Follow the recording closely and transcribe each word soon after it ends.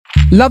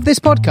Love this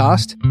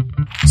podcast?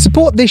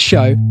 Support this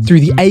show through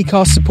the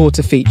Acast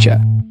supporter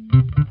feature.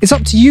 It's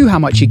up to you how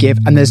much you give,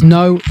 and there's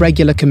no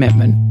regular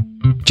commitment.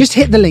 Just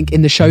hit the link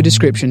in the show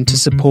description to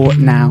support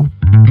now.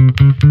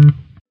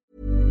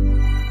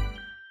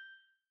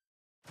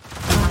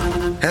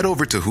 Head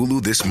over to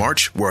Hulu this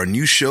March, where our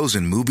new shows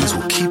and movies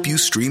will keep you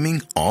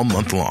streaming all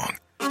month long.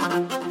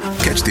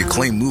 Catch the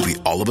acclaimed movie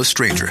All of Us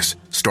Strangers,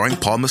 starring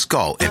Paul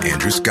Mescal and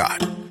Andrew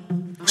Scott.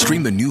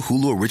 Stream the new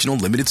Hulu original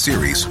limited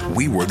series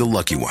We Were the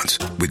Lucky Ones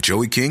with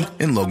Joey King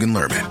and Logan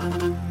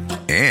Lerman.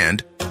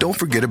 And don't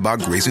forget about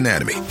Grey's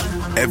Anatomy.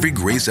 Every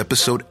Grey's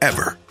episode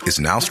ever is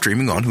now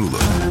streaming on Hulu.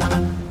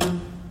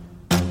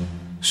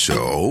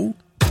 So,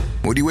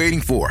 what are you waiting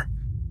for?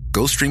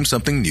 Go stream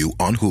something new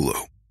on Hulu.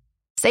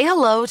 Say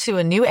hello to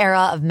a new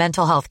era of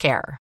mental health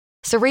care.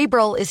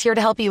 Cerebral is here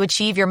to help you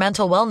achieve your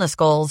mental wellness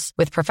goals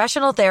with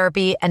professional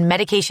therapy and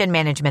medication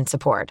management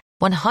support.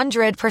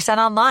 100%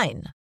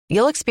 online.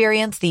 You'll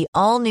experience the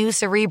all-new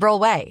Cerebral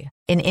Way,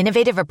 an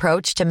innovative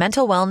approach to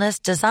mental wellness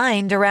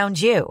designed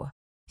around you.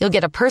 You'll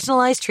get a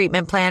personalized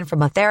treatment plan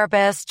from a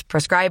therapist,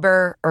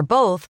 prescriber, or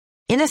both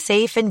in a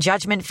safe and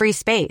judgment-free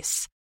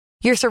space.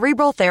 Your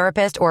Cerebral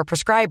therapist or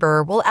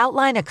prescriber will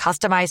outline a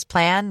customized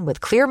plan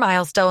with clear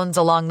milestones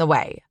along the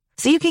way,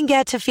 so you can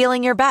get to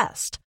feeling your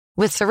best.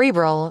 With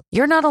Cerebral,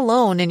 you're not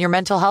alone in your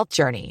mental health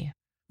journey.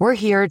 We're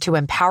here to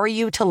empower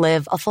you to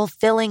live a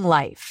fulfilling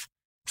life.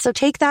 So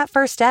take that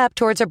first step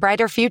towards a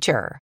brighter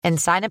future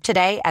and sign up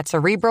today at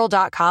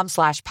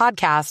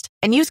Cerebral.com/podcast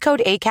and use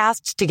code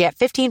ACAST to get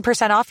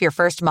 15% off your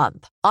first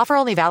month. Offer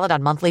only valid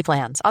on monthly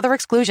plans. Other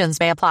exclusions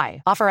may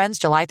apply. Offer ends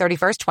July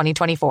 31st,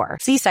 2024.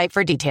 See site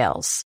for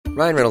details.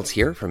 Ryan Reynolds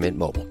here from Mint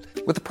Mobile.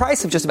 With the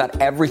price of just about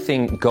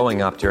everything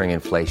going up during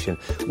inflation,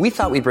 we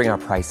thought we'd bring our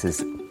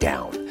prices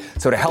down.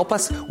 So to help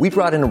us, we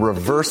brought in a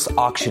reverse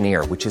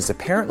auctioneer, which is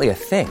apparently a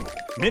thing.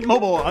 Mint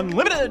Mobile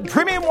Unlimited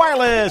Premium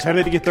Wireless. How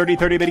to get 30,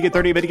 30, bit to get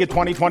 30, bit to get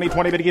 20, 20,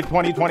 20, bit to get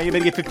 20, 20, bit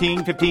to get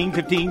 15, 15,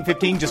 15,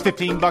 15, just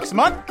 $15 a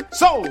month?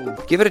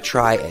 Sold! Give it a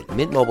try at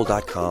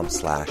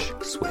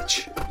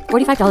mintmobile.com/switch.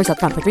 $45 up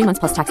front for 3 months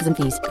plus taxes and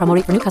fees. Promo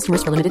rate for new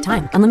customers for limited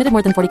time. Unlimited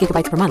more than 40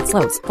 gigabytes per month.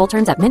 Slows full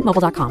terms at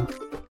mintmobile.com.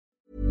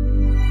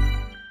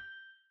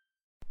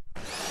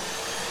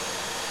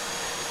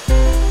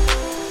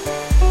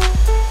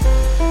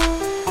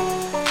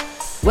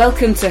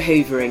 Welcome to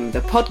Hoovering, the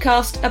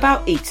podcast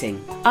about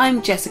eating.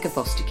 I'm Jessica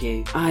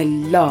Fostekew. I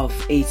love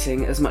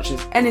eating as much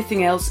as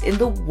anything else in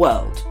the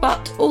world,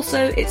 but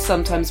also it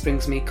sometimes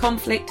brings me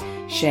conflict,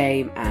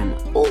 shame, and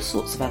all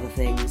sorts of other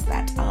things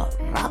that are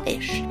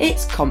rubbish.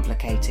 It's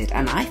complicated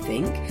and I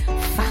think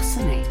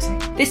fascinating.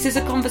 This is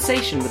a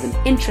conversation with an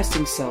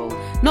interesting soul,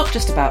 not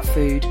just about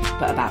food,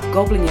 but about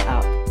gobbling it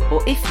up,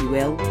 or if you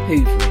will,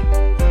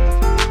 hoovering.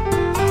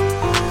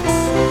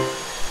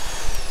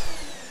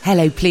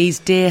 Hello, please,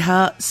 dear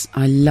hearts.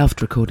 I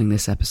loved recording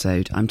this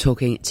episode. I'm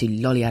talking to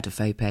Lolly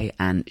Adefope,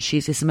 and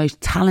she's this most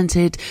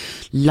talented,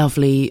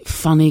 lovely,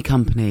 funny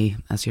company,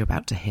 as you're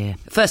about to hear.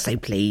 First though,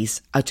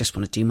 please, I just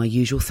want to do my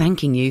usual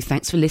thanking you.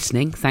 Thanks for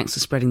listening. Thanks for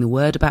spreading the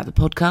word about the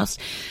podcast.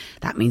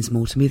 That means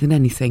more to me than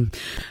anything.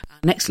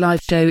 Next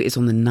live show is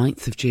on the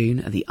 9th of June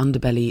at the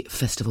Underbelly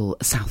Festival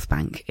South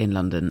Bank in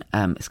London.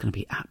 It's going to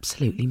be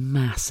absolutely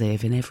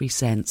massive in every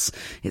sense.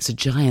 It's a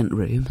giant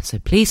room, so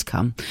please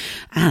come.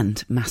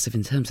 And massive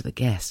in terms of the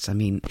guests. I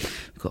mean,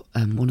 we've got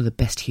one of the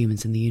best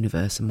humans in the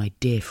universe and my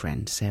dear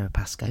friend Sarah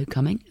Pascoe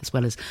coming, as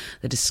well as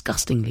the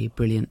disgustingly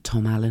brilliant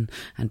Tom Allen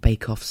and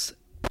Bake Off's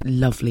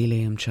lovely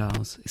Liam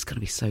Charles. It's going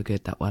to be so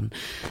good, that one.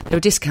 There are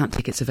discount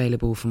tickets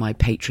available for my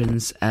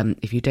patrons.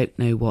 If you don't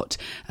know what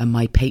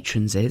my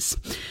patrons is,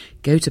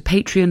 go to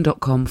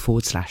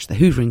patreon.com/The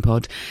Hoovering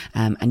Pod,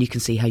 and you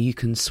can see how you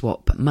can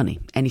swap money,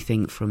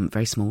 anything from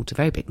very small to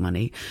very big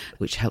money,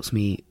 which helps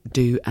me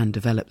do and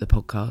develop the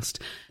podcast.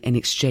 In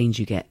exchange,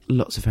 you get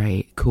lots of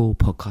very cool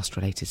podcast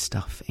related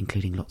stuff,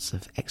 including lots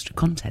of extra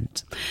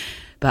content.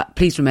 But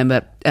please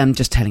remember,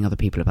 just telling other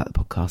people about the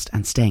podcast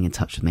and staying in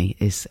touch with me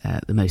is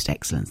the most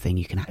excellent thing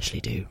you can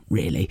actually do,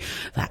 really.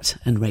 That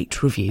and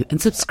rate, review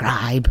and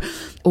subscribe.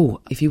 Or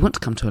if you want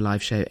to come to a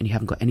live show and you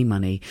haven't got any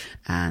money,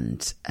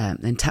 and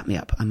then tap me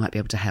up. I might be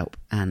able to help.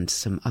 And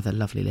some other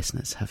lovely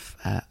listeners have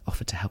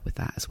offered to help with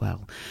that as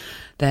well.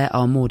 There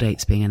are more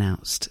dates being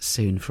announced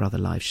soon for other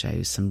live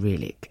shows. Some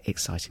really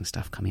exciting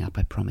stuff coming up,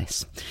 I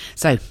promise.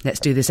 So let's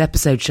do this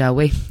episode, shall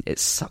we?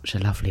 It's such a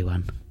lovely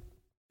one.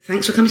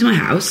 Thanks for coming to my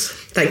house.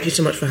 Thank you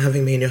so much for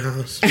having me in your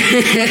house.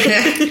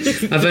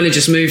 I've only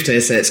just moved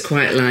here, so it's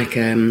quite like,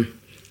 I don't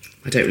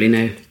really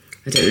know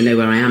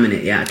where I am in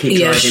it yet. I keep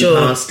driving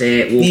past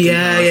it, walking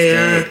past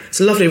it. It's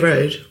a lovely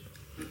road.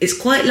 It's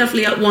quite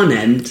lovely at one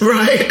end.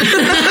 Right.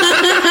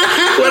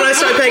 When I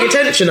started paying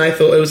attention, I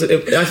thought this is a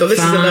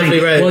lovely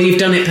road. Well, you've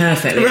done it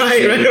perfectly.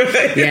 Right.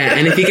 Yeah,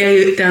 and if you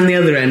go down the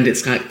other end,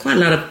 it's like quite a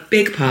lot of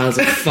big piles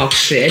of fuck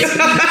shit.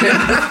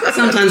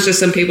 Sometimes just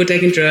some people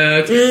taking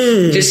drugs.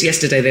 Just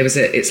yesterday, there's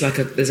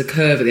a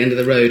curve at the end of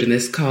the road, and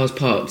there's cars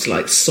parked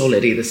like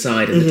solid either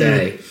side in the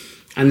day,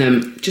 and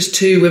then just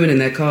two women in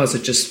their cars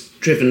had just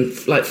driven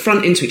like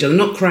front into each other,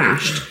 not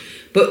crashed,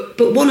 But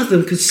one of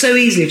them could so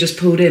easily have just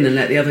pulled in and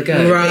let the other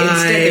go. Right. But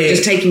instead they were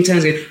just taking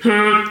turns going,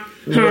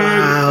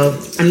 wow.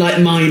 And like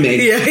miming.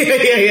 Yeah.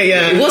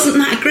 It wasn't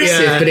that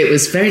aggressive, but it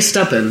was very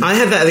stubborn. I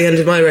had that at the end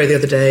of my row the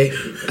other day,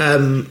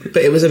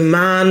 but it was a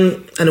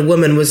man and a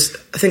woman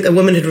I think a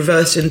woman had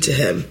reversed into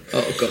him.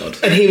 Oh, God.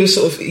 And he was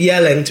sort of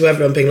yelling to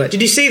everyone, being like,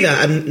 did you see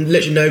that? And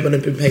literally no one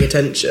had been paying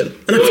attention.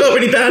 And I felt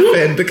really bad for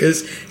him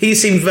because he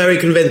seemed very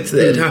convinced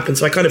that it had happened,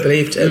 so I kind of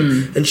believed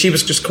him. And she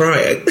was just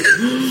crying.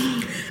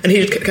 And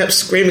he kept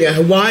screaming at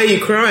her, why are you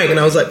crying? And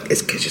I was like,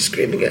 it's because you're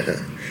screaming at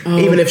her. Oh,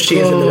 even if she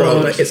is in the wrong,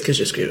 God. like, it's because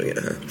you're screaming at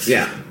her.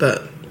 Yeah.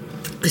 But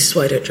this is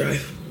why I don't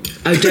drive.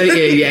 Oh, don't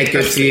you? Yeah,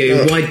 good for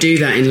you. Why do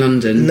that in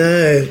London?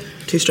 No,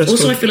 too stressful.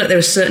 Also, I feel like there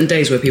are certain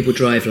days where people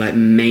drive like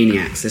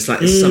maniacs. There's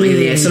something in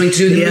the air, something to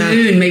do with the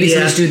moon. Maybe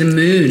something to do with the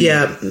moon.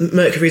 Yeah,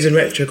 Mercury's in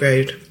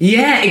retrograde.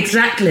 Yeah,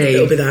 exactly.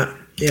 It'll be that.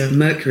 Yeah,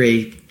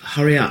 Mercury,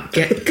 hurry up,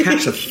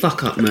 catch the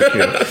fuck up,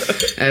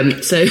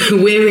 Mercury. So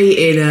we're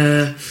eating.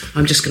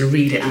 I'm just going to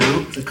read it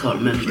out. I can't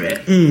remember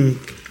it.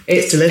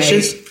 It's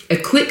delicious. A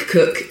quick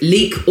cook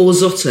leek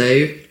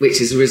orzotto, which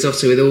is a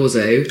risotto with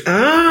orzo.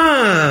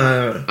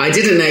 Ah, I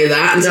didn't know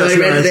that until I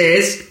read nice.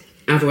 this.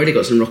 I've already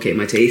got some rocket in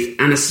my teeth,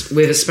 and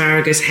with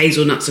asparagus,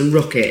 hazelnuts, and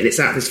rocket. And it's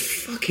out of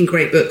this fucking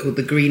great book called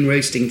The Green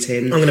Roasting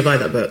Tin. I'm going to buy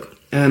that book.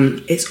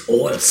 It's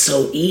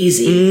so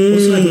easy.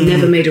 Also, I've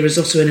never made a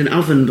risotto in an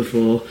oven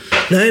before.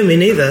 No, me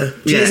neither.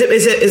 Yeah.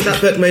 Is that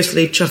book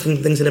mostly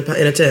chucking things in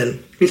a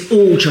tin? It's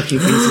all chucking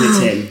things in a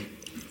tin.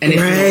 And if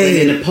not, Right.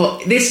 then in a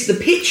pot. The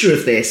picture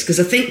of this,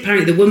 because I think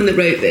apparently the woman that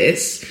wrote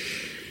this,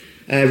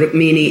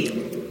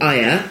 Rukmini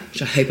Iyer,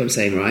 which I hope I'm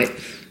saying right,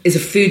 is a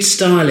food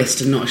stylist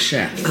and not a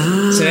chef.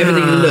 So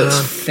everything looks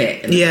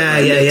fit. And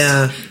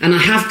Yeah. And I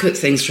have cooked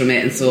things from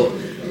it and thought,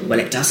 well,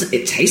 it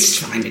tastes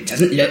fine. It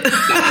doesn't look like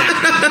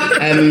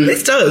that.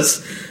 This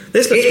does.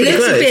 This looks It pretty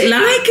looks close. a bit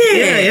like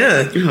it.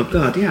 Yeah. Oh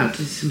God, yeah.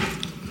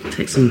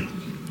 Take some.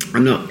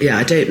 I'm not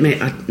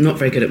not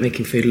very good at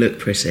making food look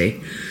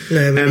pretty.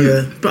 No, me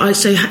neither. But I'd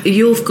say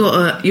you're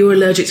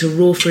allergic to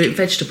raw fruit and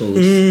vegetables.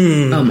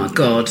 Oh my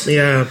God.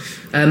 Yeah.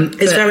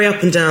 It's very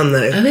up and down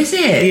though. Oh, is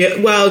it?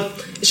 Yeah. Well,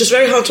 it's just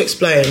very hard to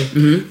explain.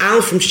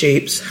 Al from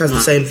Sheeps has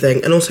the same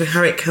thing, and also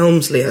Harriet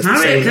Kelmsley has the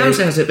same Harriet thing.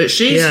 Kelmsley has it, but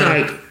she's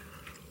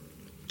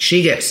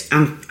she gets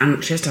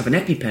and she has to have an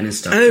EpiPen and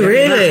stuff. Oh,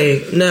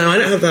 really? No, I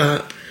don't have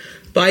that.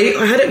 But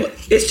I had it.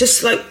 It's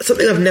just like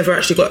something I've never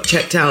actually got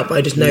checked out, but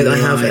I just know that I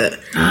have it.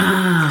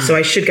 So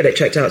I should get it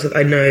checked out so that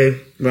I know.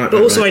 But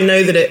also I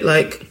know that it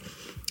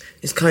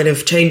is kind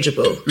of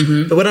changeable.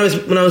 But when I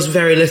was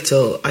very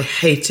little, I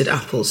hated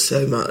apples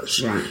so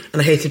much, and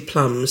I hated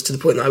plums to the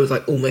point that I was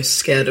like almost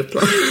scared of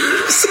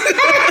plums.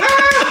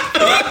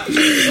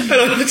 And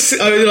I would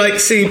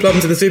see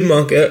plums in the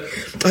supermarket.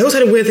 I also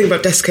had a weird thing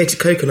about desiccated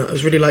coconut. I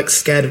was really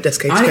scared of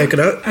desiccated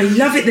coconut. I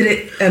love it that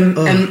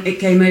it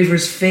came over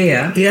as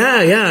fear.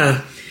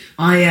 Yeah.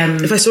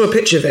 If I saw a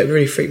picture of it, it would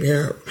really freak me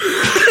out.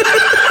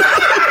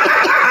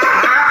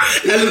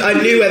 And I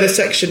knew where the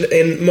section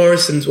in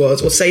Morrison's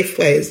was, or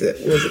Safeway as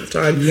it was at the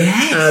time.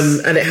 Yes.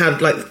 And it had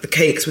the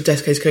cakes with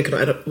desiccated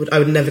coconut. I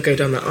would never go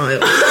down that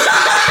aisle.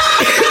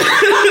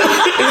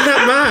 Isn't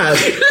that mad?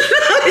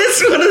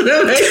 It's one of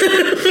those.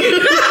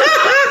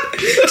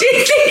 Do you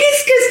think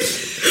it's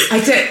because I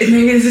don't?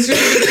 Maybe this is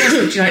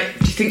really interesting.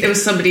 Do you think there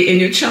was somebody in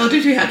your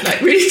childhood who had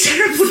really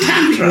terrible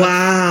dandruff?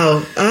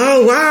 Wow!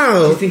 Oh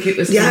wow! Do you think it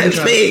was? Yeah, dandruff?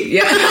 it's me.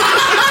 Yeah.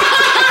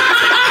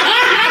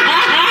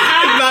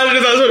 Imagine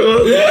if that's what it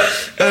was.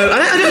 I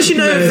don't actually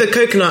know if the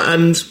coconut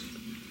and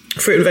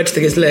fruit and veg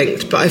thing is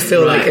linked, but I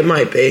feel like it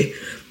might be.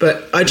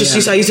 But I just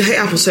I used to hate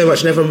apples so much,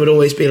 and everyone would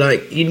always be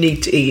like, "You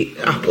need to eat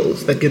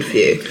apples; they're good for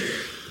you."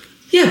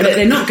 Yeah, but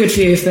they're not good for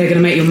you if they're going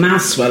to make your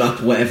mouth swell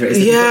up or whatever it is.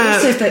 Yeah.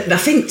 But also I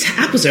think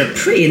apples are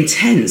pretty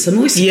intense. I'm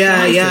always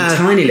surprised that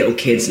tiny little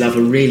kids love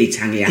a really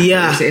tangy apple.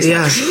 Yeah.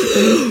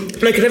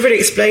 But I could never really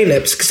explain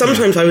it, because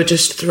sometimes I would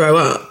just throw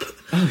up.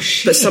 Oh,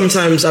 shit. But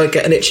sometimes I would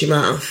get an itchy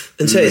mouth.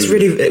 And so it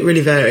really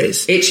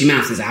varies. Itchy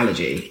mouth is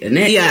allergy, isn't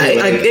it? Yeah,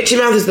 itchy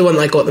mouth is the one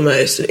that I got the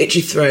most. An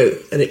itchy throat,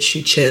 an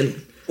itchy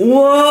chin. Whoa!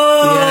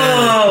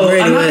 Yeah, really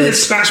I'm having to weird.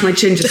 scratch my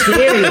chin just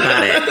hearing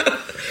about it.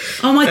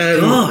 Oh my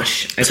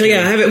gosh. Okay. So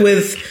yeah, I had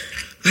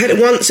it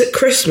once at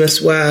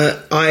Christmas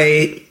where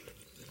I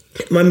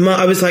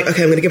was like,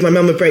 okay, I'm going to give my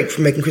mum a break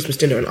from making Christmas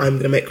dinner, and I'm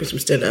going to make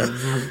Christmas dinner.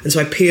 And so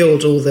I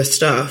peeled all the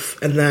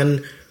stuff, and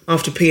then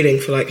after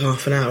peeling for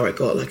half an hour, I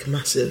got a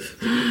massive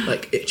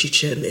itchy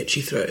chin,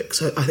 itchy throat.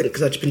 So I think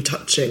because I'd just been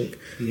touching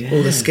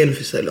all the skin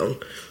for so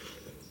long.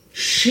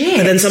 Shit.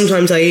 And then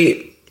sometimes I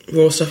eat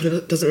raw stuff and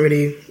it doesn't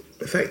really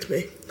affect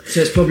me. So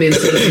it's probably in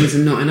some things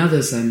and not in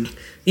others then.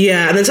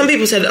 Yeah, and then some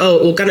people said,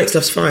 oh, organic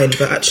stuff's fine,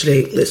 but actually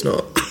it's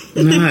not.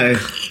 No.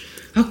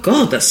 Oh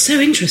God, that's so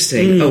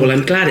interesting. Oh well,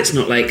 I'm glad it's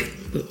not I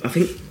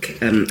think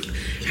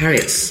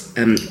Harriet's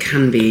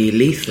can be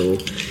lethal.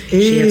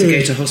 She had to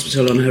go to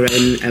hospital on her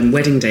own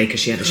wedding day because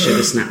she had a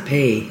sugar snap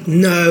pea.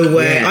 No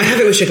way. Yeah. I have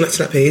it with sugar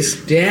snap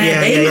peas.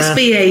 They must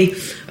be a...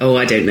 Oh,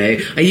 I don't know.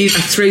 I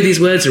throw these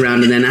words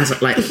around and then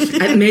as like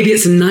maybe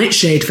it's a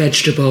nightshade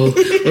vegetable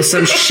or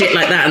some shit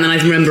like that, and then I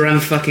remember I'm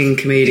a fucking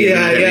comedian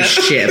and I don't know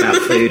shit about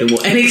food and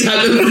what any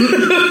type of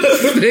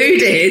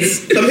food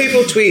is. Some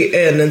people tweet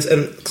in, and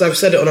because I've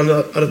said it on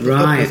a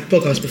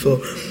podcast before,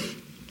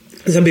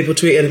 and some people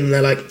tweet in and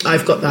they're like,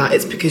 I've got that,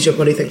 it's because your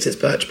body thinks it's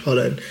birch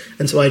pollen.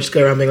 And so I just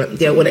go around being like,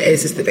 yeah, what it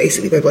is that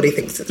basically my body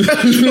thinks it's birch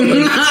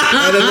pollen.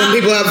 And then when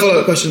people have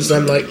follow-up questions,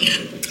 I'm like,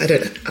 I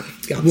don't know.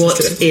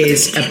 What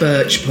is a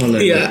birch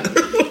pollen? Yeah.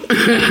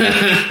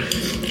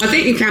 I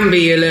think you can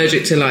be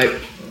allergic to like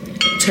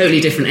totally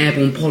different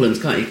airborne pollens,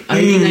 can't you? I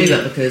only know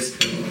that because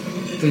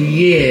for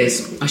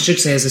years, I should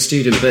say as a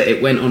student, but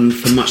it went on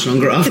for much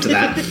longer after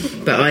that.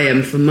 But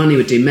I, for money,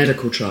 would do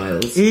medical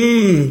trials.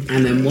 And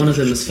then one of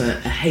them was for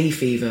a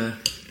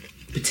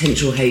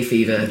potential hay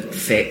fever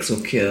fix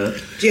or cure.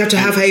 Do you have to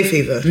have hay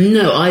fever?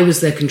 No, I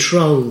was their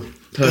control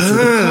person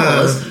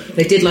because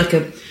they did like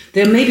a...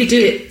 They'll maybe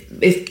do it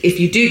if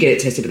you do get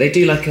it tested, but they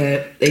do like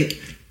a...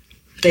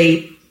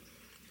 They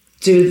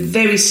do a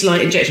very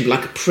slight injection,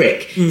 like a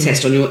prick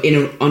test on your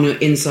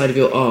inside of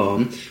your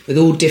arm with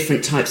all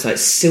different types, like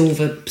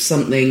silver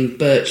something,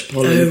 birch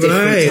pollen,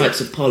 different types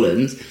of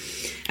pollens,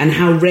 and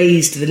how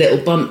raised the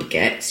little bump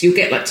gets. You'll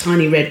get like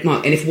tiny red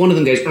mark, and if one of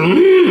them goes,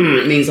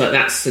 it means like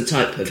that's the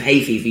type of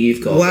hay fever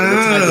you've got, or the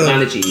type of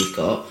allergy you've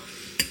got.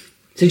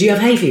 So do you have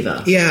hay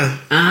fever? Yeah.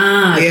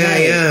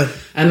 Okay. Yeah.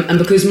 And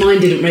because mine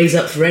didn't raise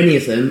up for any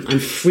of them, I'm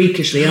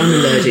freakishly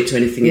unallergic to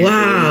anything.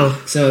 Wow.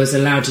 So I was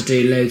allowed to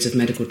do loads of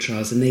medical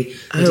trials, and they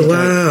did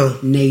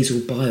like nasal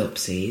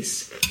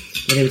biopsies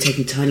where they were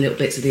taking tiny little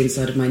bits of the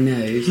inside of my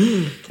nose.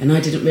 And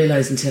I didn't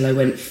realise until I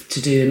went to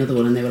do another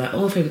one, and they were like, "Oh,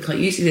 I'm afraid we can't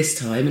use you this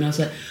time." And I was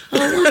like, "Oh,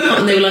 why not?"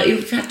 And they were like,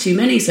 "You've had too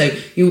many, so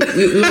we won't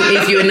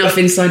give you enough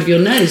inside of your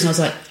nose." And I was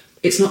like,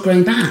 "It's not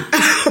growing back."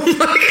 Oh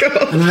my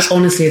God. And I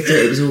honestly thought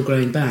it was all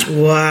growing back.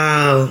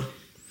 Wow.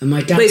 And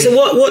my dad... Wait, so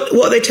what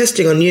are they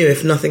testing on you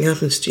if nothing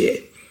happens to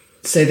you?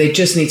 So they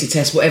just need to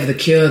test whatever the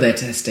cure they're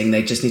testing.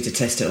 They just need to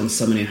test it on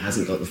someone who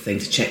hasn't got the thing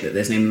to check that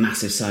there's no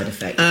massive side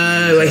effect.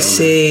 Oh, I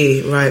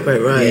see. Right.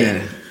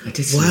 Yeah. I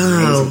did something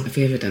amazing. Have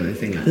you ever done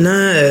anything like that?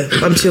 No,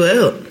 I'm too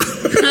ill.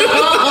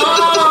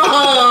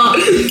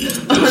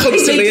 I'm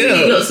constantly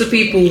ill. Lots of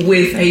people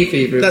with hay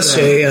fever. That's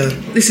true, yeah.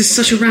 This is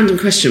such a random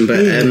question, but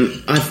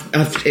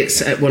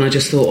it's one I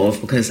just thought of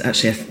because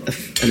actually,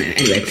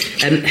 anyway,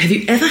 have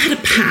you ever had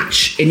a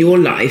patch in your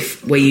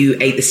life where you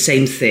ate the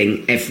same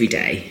thing every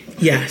day?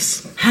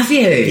 Yes. Have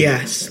you?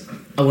 Yes.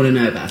 I want to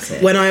know about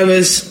it. When I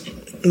was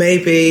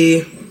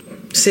maybe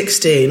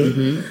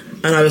 16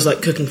 and I was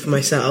like cooking for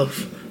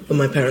myself when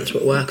my parents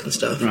were at work and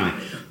stuff. Right.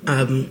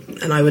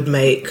 And I would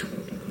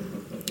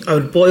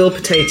boil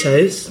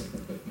potatoes.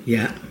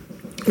 Yeah.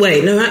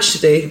 Wait, no,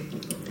 actually,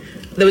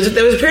 there was a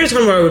period of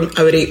time where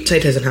I would eat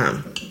potatoes and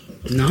ham.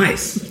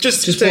 Nice.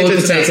 Just boiled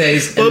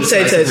potatoes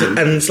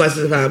and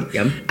slices of ham.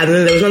 Yum. And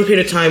then there was one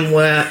period of time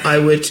where I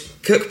would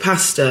cook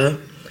pasta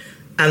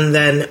and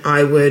then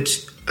I would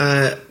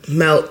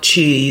melt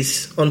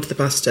cheese onto the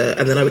pasta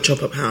and then I would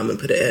chop up ham and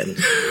put it in.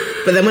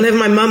 But then whenever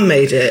my mum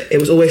made it, it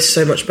was always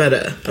so much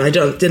better. And I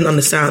didn't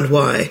understand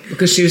why.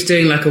 Because she was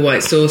doing like a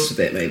white sauce with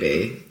it,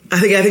 maybe. I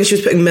think she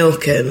was putting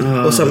milk in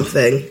or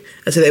something.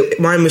 And so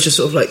mine was just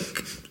sort of like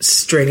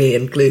stringy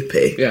and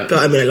gloopy. Yeah. But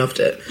I mean, I loved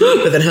it.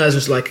 But then hers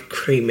was like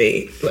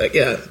creamy, like,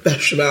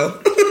 bechamel.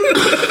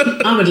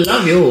 I would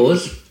love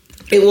yours.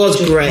 It was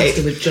great.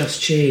 Pasta with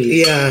just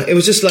cheese. Yeah, it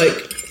was just like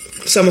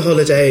summer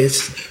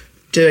holidays,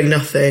 doing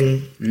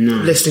nothing,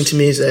 listening to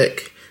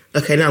music.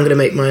 Okay, now I'm going to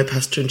make my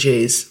pasta and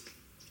cheese.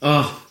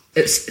 Oh,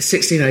 at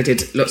 16 I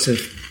did lots of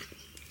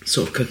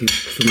sort of cooking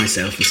for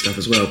myself and stuff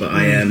as well, but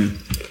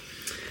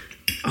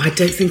I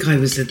don't think I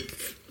was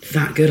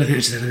that good. I think I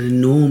just had an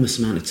enormous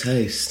amount of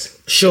toast.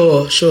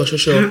 Sure.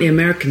 Apparently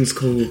Americans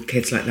call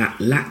kids like that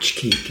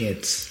latchkey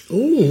kids.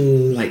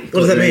 Ooh. Like,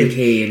 what does that mean?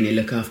 Key and you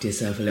look after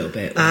yourself a little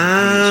bit.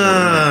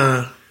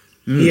 Yeah.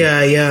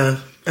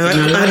 I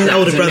had an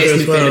older brother as well. It makes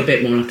me feel a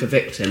bit more like a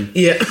victim.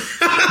 Yeah.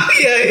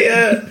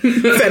 yeah.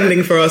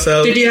 Fending for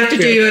ourselves. Did you have to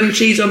do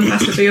cheese on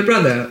pasta for your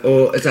brother?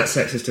 Or is that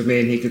sexist of me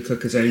and he could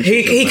cook his own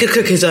cheese? He could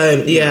cook his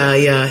own,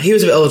 yeah. He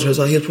was a bit older as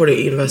well. He was probably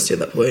at university at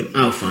that point.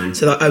 Oh, fine.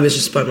 So I was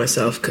just by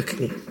myself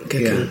cooking,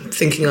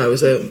 thinking I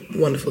was a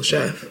wonderful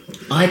chef.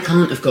 I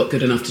can't have got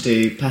good enough to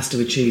do pasta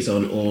with cheese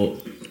on, or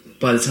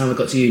by the time I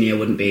got to uni I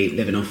wouldn't be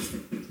living off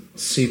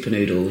super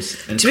noodles.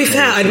 And to be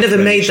fair, I'd never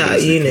made that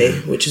at uni,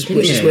 which is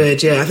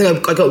weird. Yeah, I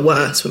think I got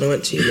worse when I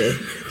went to uni.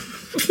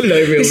 For no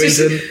real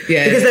reason.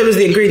 Because there was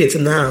the ingredients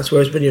in the house,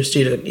 whereas when you're a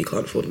student, you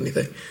can't afford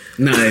anything.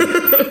 No.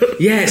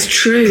 Yeah, it's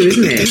true,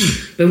 isn't it?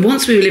 But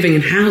once we were living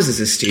in houses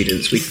as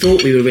students, we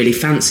thought we were really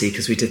fancy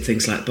because we did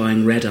things like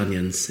buying red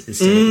onions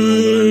instead of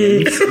normal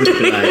onions. And we'd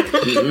be like,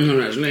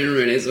 that's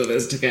really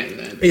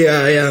sophisticated.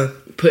 Yeah.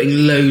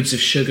 putting loads of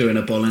sugar in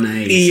a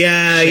bolognese.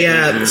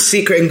 Yeah. Like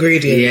secret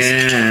ingredients.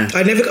 Yeah.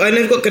 I never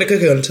got good at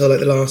cooking until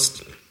like the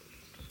last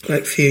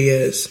few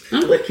years.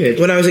 Oh, wicked.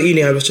 When I was at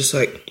uni, I was just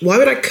like, why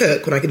would I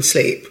cook when I can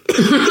sleep?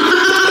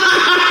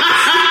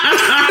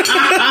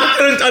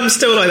 I'm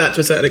still like that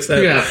to a certain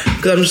extent. Yeah.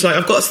 Because I'm just like,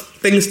 I've got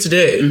things to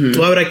do.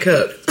 Why would I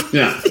cook?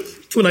 Yeah.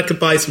 When I could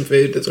buy some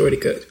food that's already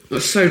cooked.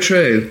 That's so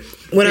true.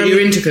 When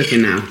you're into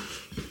cooking now?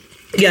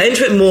 Yeah,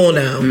 into it more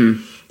now.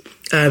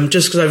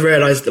 Just because I've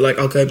realised that like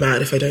I'll go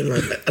mad if I don't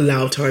like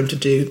allow time to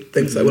do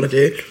things I want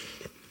to do.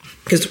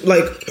 Because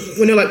like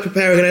when you're like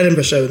preparing an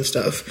Edinburgh show and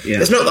stuff,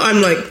 it's not that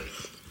I'm like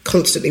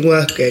constantly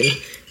working,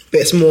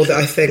 but it's more that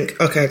I think,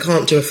 okay, I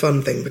can't do a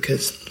fun thing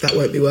because that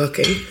won't be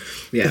working.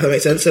 Yeah. If that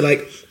makes sense. So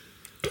like,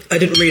 I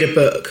didn't read a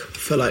book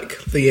for like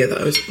the year that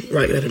I was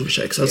writing an Edinburgh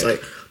show because I was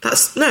like,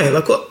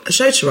 I've got a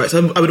show to write.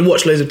 So I would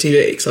watch loads of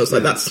TV because I was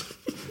like, that's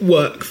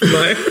work for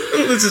my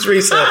this is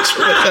research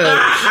for my show.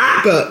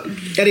 But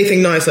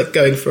anything nice like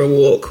going for a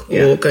walk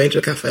or going to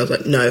a cafe, I was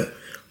like, no,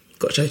 I've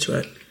got a show to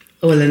write.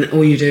 Oh, well, then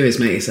all you do is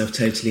make yourself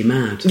totally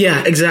mad.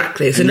 Yeah,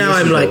 exactly. So now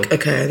I'm like,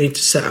 okay, I need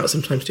to set out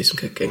some time to do some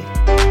cooking.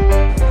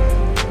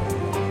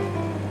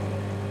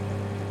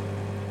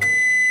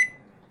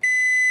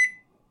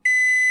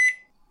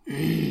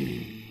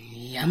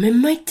 Yum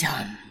in my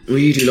tum. Well,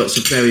 you do lots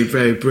of very,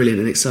 very brilliant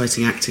and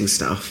exciting acting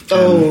stuff.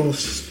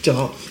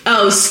 Stop.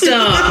 Oh,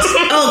 start.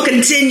 Oh,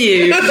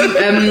 continue.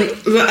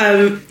 I've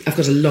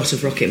got a lot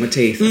of rocket in my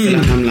teeth. I feel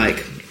like I'm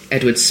like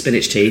Edward's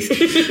spinach teeth.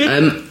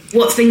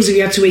 What things have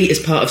you had to eat as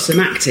part of some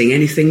acting?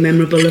 Anything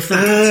memorable of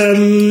that?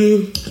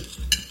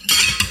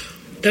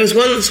 There was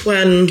once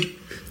when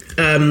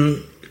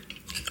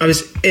I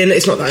was in,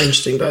 it's not that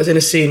interesting, but I was in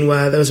a scene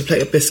where there was a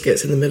plate of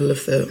biscuits in the middle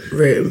of the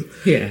room.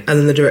 Yeah. And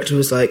then the director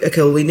was like,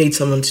 okay, well, we need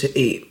someone to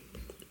eat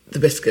the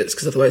biscuits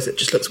because otherwise it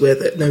just looks weird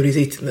that nobody's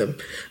eating them.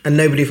 And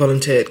nobody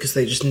volunteered because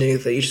they just knew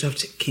that you just have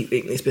to keep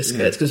eating these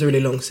biscuits because it's a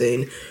really long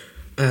scene.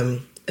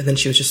 And then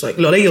she was just like,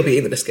 Lolly, you'll be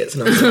eating the biscuits.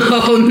 And I was like,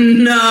 oh,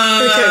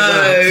 no.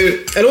 Okay,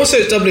 wow. And also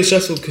it's doubly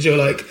stressful because you're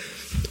like,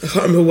 I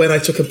can't remember when I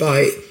took a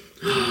bite.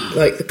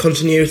 Like the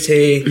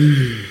continuity...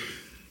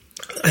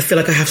 I feel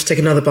like I have to take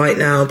another bite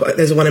now, but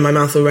there's one in my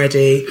mouth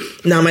already.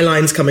 Now my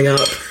line's coming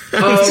up.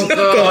 Oh, I've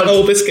got a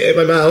whole biscuit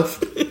in my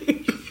mouth.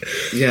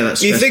 Yeah,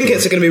 that's You think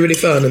it's going to be really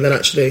fun, and then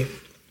actually...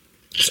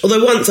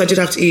 Although once I did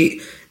have to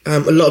eat a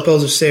lot of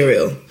bowls of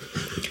cereal.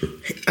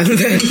 And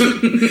then...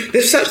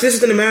 this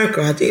is in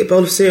America. I had to eat a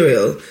bowl of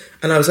cereal,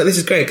 and I was like, this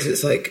is great, because it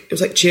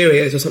was like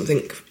Cheerios or something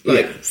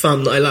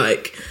fun that I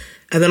like.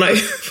 And then I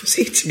was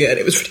eating it and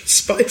it was really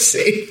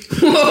spicy.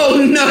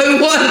 Oh no,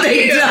 what have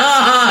they done?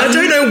 I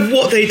don't know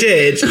what they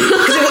did.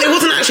 Because it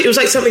wasn't actually, it was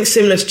like something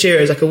similar to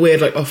Cheerios, like a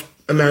weird, like off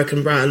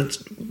American brand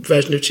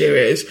version of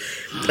Cheerios.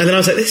 And then I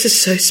was like, this is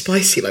so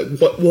spicy, like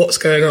what's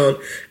going on?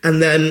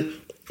 And then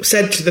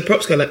said to the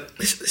props guy, like,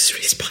 this is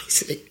really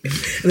spicy.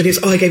 And then he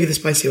was, I gave you the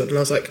spicy one. And I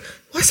was like,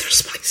 why is there a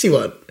spicy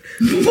one?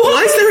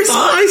 Why is there a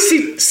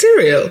spicy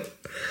cereal?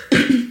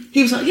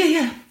 He was like,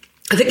 yeah.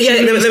 I think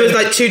there was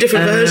like two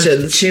different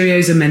versions.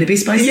 Cheerios are meant to be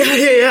spicy?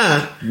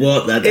 Yeah.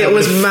 What? That it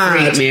was mad.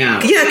 Freaked me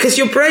out. Yeah, because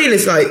your brain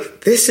is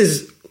like, this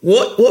is...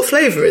 What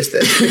flavour is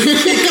this?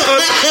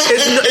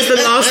 It's the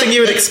last thing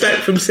you would expect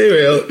from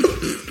cereal.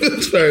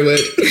 It's very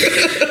weird.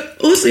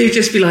 Also, you'd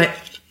just be like,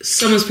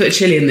 someone's put a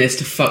chilli in this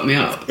to fuck me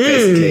up,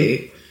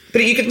 basically.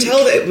 But you could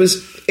tell that it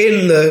was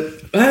in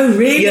the... Oh,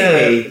 really?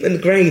 Yeah, in the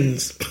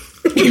grains.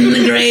 In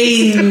the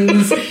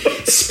grains.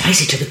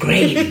 Spicy to the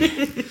grain.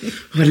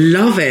 I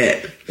love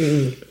it.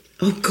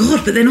 Oh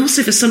God, but then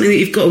also for something that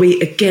you've got to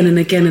eat again and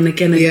again and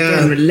again and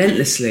again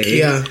relentlessly.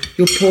 Yeah.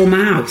 Your poor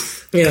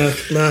mouth. Yeah,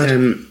 mad.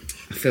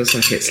 It feels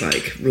like it's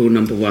like rule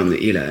number one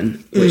that you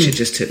learn, which it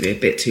just took me a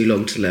bit too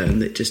long to learn,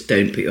 that just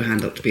don't put your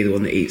hand up to be the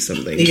one that eats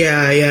something.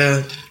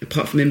 Yeah.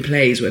 Apart from in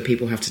plays where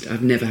people have to...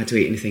 I've never had to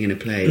eat anything in a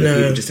play. Where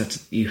people just have to...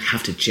 You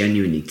have to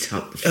genuinely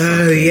tuck the fuck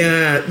in.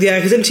 Yeah,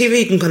 because in TV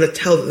you can kind of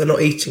tell that they're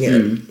not eating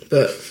it,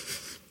 but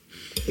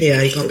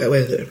yeah, you can't get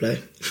away with it in a play.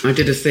 I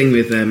did a thing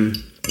with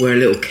where a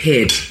little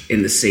kid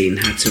in the scene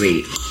had to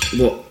eat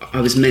what I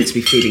was meant to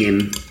be feeding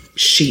him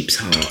sheep's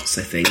hearts,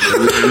 I think, or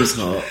lamb's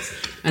hearts.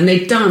 And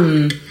they'd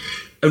done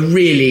a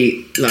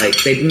really,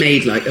 they'd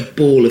made a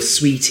ball of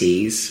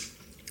sweeties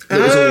that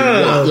was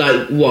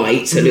all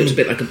white, so it looked a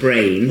bit like a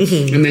brain,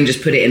 and then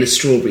just put it in a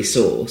strawberry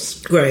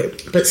sauce.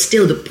 Great. But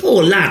still, the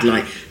poor lad,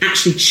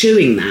 actually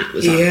chewing that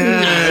was just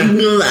and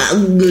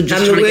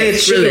the weird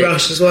sugar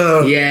rush as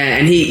well. Yeah,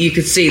 and you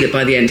could see that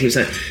by the end he was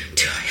like,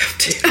 do I have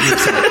to? And I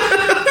was like,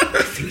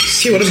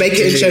 do you want to make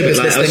it in show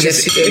business?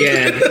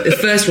 The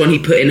first one he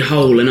put in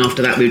whole, and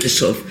after that we were just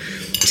sort of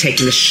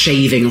taking the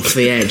shaving off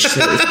the edge so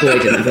that this boy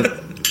didn't have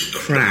a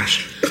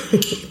crash.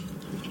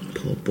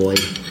 Poor boy.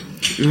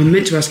 I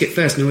meant to ask it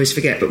first and I always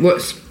forget, but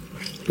what's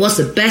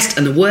the best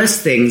and the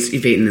worst things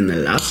you've eaten in the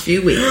last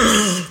few weeks?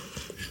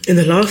 In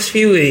the last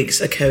few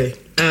weeks, okay.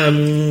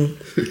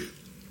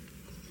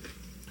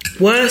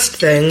 Worst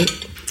thing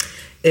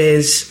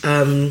is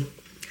someone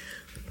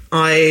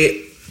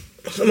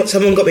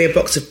got me a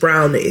box of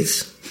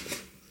brownies,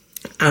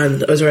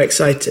 and I was very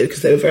excited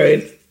because they were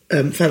very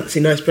fancy,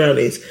 nice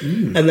brownies.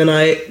 And then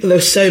there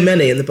were so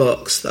many in the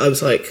box that I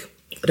was like,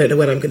 I don't know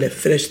when I'm going to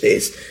finish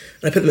these.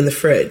 And I put them in the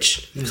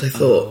fridge because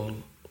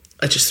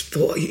I just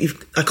thought,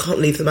 I can't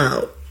leave them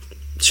out.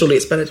 Surely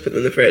it's better to put them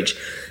in the fridge.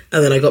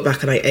 And then I got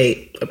back and I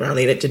ate a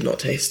brownie and it did not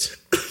taste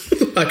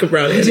like a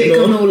brownie Has anymore. it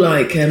gone all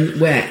like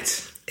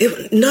wet?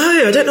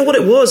 No, I don't know what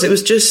it was. It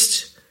was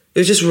just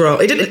raw.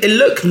 It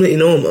looked completely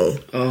normal,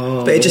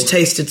 but it just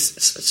tasted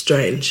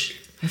strange.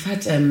 I've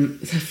had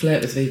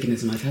flirt with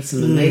veganism. I've had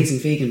some amazing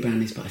vegan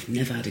brownies, but I've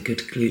never had a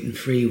good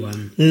gluten-free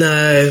one.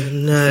 No. If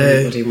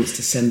anybody wants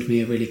to send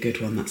me a really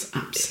good one, that's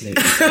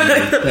absolutely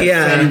fine. But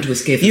Yeah. a friend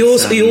was given You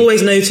some.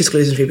 always notice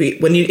gluten-free,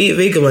 but when you eat a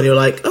vegan one, you're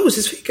like, oh, is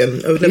this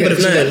vegan? I would never have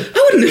known.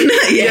 I wouldn't have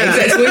known. Yeah, Yeah.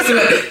 exactly. It's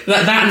always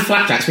like that and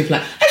flapjacks. People are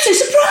like, I'm so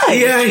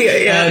surprised.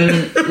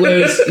 Yeah.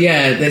 Whereas,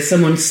 there's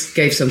someone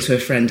gave some to a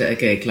friend at a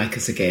gig, like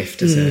as a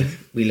gift, as a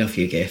we love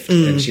you gift,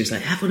 and she was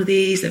like, have one of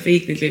these. They're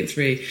vegan and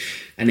gluten-free,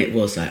 and it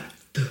was like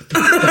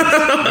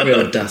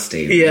real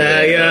dusty.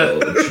 Yeah.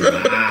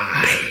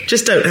 Dry.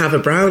 Just don't have a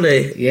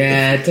brownie.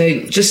 Yeah,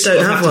 don't Just sort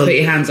don't of have to one. put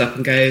your hands up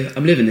and go,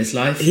 I'm living this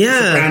life. Yeah.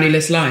 It's a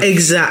brownie-less life.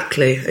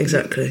 Exactly.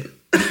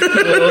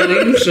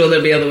 Well, I'm sure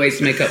there'll be other ways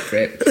to make up for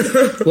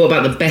it. What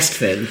about the best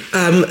thing?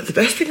 The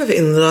best thing I've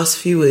eaten in the last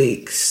few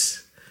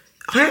weeks,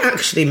 I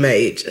actually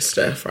made a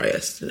stir fry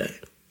yesterday,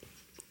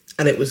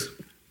 and it was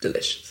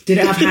delicious. Did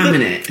it have ham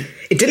in it?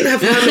 It didn't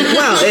have ham in it.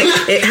 Well,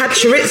 it had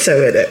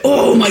chorizo in it.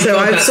 Oh my so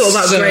God, I've that's sort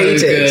of so upgraded.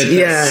 good.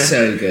 Yeah, That's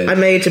so good. I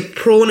made a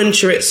prawn and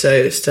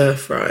chorizo stir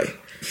fry,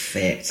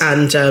 Fit.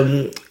 and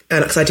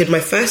because I did my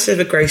first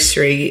ever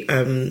grocery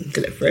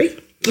delivery.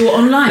 Or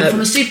online from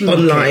a supermarket?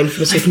 Online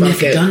from a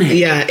supermarket. I've never done it.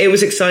 Yeah, it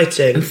was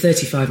exciting. I'm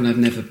 35 and I've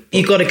never...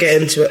 You got to get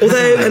into it.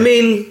 Although, I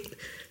mean,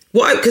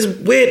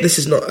 because this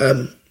is not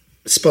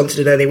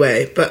sponsored in any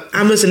way, but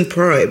Amazon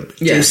Prime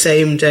do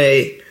same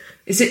day.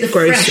 Is it the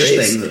groceries.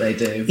 fresh thing that they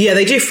do? Yeah,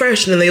 they do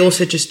fresh, and then they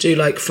also just do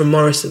like from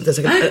Morrison's. There's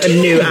like a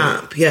new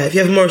app. Yeah, if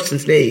you have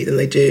Morrison's near you, then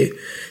they do.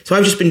 So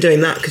I've just been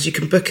doing that because you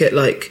can book it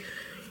like.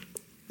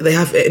 They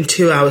have it in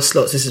 2-hour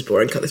slots. This is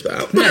boring. Cut this bit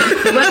out. No,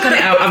 we won't cut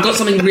it out. I've got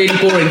something really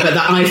boring, but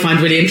that I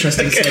find really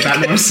interesting to say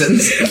about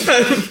Morrison's.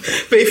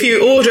 But if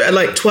you order it at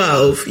like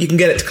 12, you can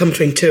get it to come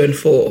between 2 and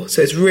 4.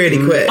 So it's really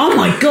quick. Oh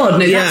my God,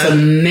 no, that's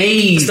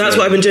amazing. So that's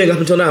what I've been doing up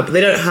until now. But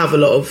they don't have a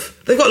lot of...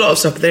 They've got a lot of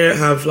stuff, but they don't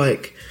have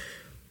like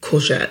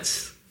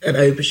courgettes and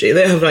aubergine.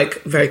 They don't have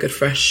like very good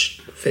fresh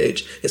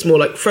food. It's more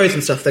like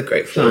frozen stuff they're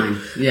great for. Fine,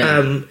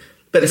 yeah.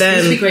 But It's then...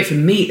 supposed to be great for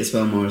meat as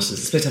well, Morrison's.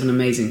 It's supposed to have an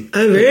amazing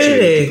Oh, really?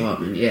 butchery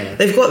department,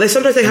 yeah.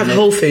 Sometimes they have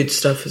whole food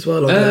stuff as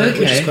well on there,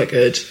 which is quite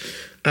good. So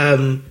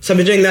I've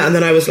been doing that, and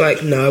then I was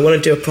like, no, I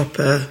want to do a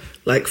proper,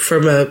 like,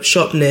 from a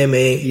shop near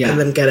me, and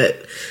then get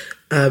it.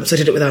 So I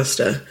did it with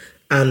Asda,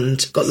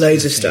 and got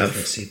loads of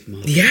stuff.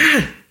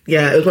 Yeah,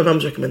 it was my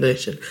mum's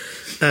recommendation.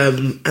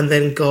 And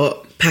then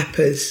got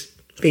peppers,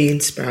 bean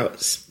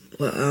sprouts,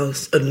 what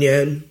else?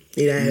 Onion,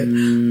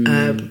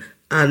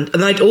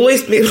 And I'd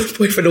always, me and my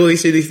boyfriend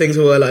always do these things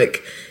where we're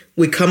like,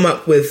 we come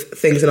up with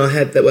things in our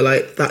head that we're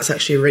like, that's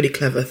actually a really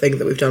clever thing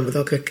that we've done with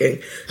our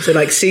cooking. So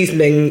like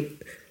seasoning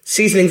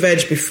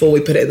veg before we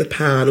put it in the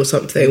pan or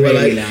something. Really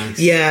we're like, nice.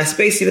 yeah, it's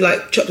basically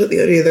like chopped up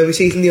the onion, then we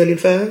season the onion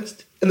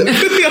first. And then we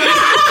put the onion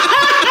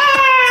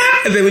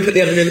and then we put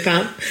the onion in the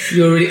pan.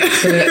 You're really,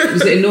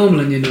 was it a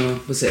normal onion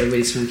or was it a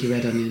really swanky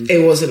red onion?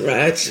 It wasn't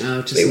red.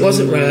 Oh, just it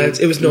wasn't normal. red.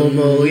 It was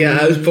normal.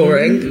 Yeah, it was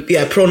boring.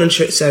 Yeah, prawn and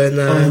chorizo in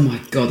there. Oh my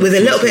God. With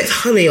a little bit of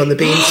honey on the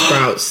bean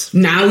sprouts.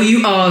 Now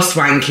you are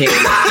swanky.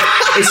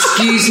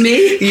 Excuse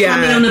me? Yeah.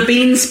 Honey on a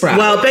bean sprout?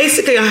 Well,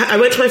 basically, I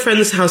went to my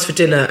friend's house for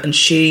dinner and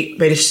she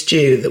made a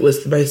stew that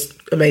was the most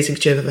amazing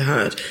stew I've ever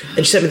had.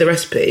 And she sent me the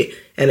recipe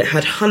and it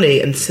had honey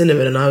and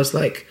cinnamon and I was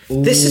like,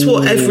 this is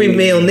what every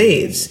meal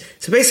needs.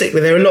 So basically,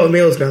 there are a lot of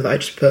meals now that I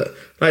just put,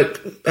 like,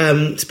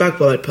 spag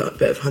bol, I'd put a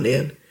bit of honey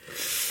in.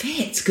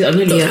 Fit. I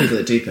know lots of people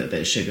that do put a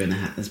bit of sugar in the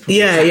hat. That's probably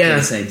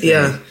the same thing.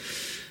 Yeah.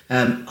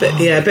 A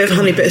bit of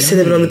honey, bit of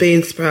cinnamon on the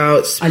bean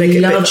sprouts, make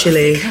it a bit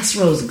chilly.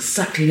 Casseroles,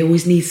 exactly. They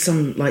always need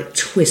some, like,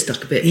 twist,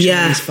 like a bit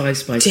Chinese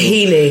 5-spice.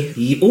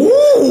 Tahini.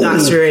 Ooh!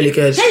 That's really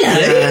good.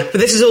 Hello! Yeah. But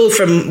this is all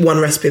from one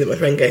recipe that my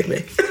friend gave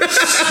me.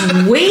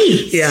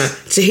 Sweet! Yeah.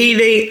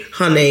 Tahini,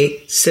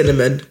 honey,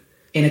 cinnamon.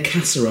 In a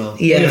casserole?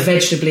 Yeah. In a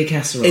vegetable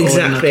casserole?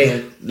 Exactly.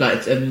 Or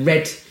like a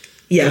red,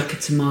 like a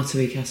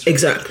tomatoey casserole?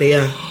 Exactly,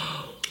 yeah.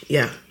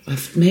 Yeah.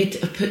 I've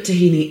put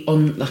tahini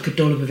on, like a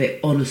dollop of it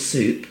on a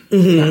soup.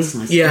 That's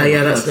nice.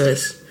 Yeah, that's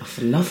nice.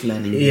 I love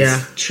learning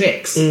these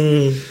tricks.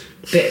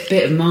 Bit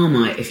of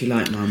Marmite, if you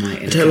like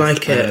Marmite. I don't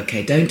like it.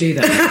 Okay, don't do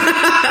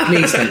that.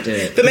 Please don't do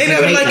it. But maybe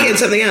I would like it in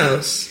something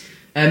else.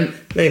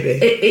 Maybe.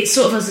 It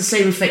sort of has the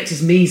same effect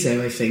as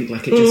miso, I think.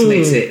 Like, it just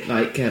makes it,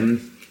 like,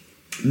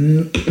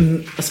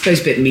 I suppose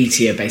a bit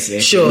meatier,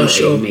 basically. Sure.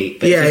 Meat,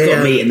 but if you've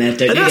got meat in there,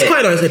 don't that's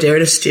quite a nice idea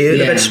in a stew,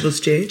 in a vegetable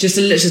stew. Just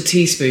a little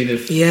teaspoon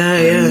of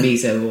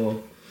miso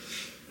or...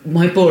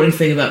 My boring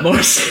thing about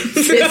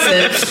Morrison's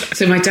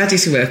so my dad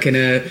used to work in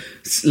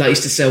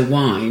used to sell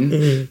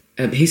wine.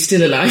 He's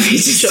still alive,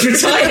 he's just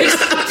retired.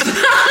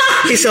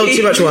 He sold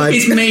too much wine.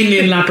 He's mainly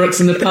in Ladbrokes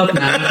in the pub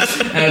now.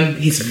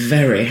 He's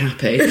very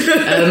happy.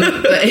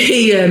 But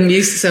he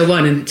used to sell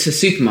wine into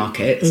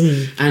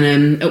supermarkets.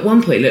 And at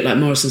one point it looked like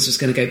Morrison's was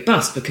going to go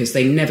bust because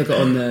they never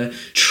got on the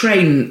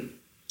train.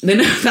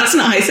 That's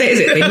not how you say it, is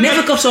it? They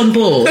never got on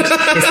board, is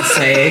the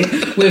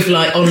saying, with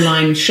like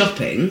online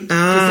shopping.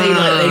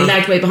 Because they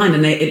lagged way behind,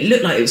 and it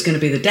looked like it was going to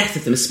be the death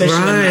of them, especially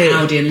when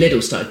Aldi and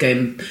Lidl started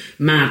going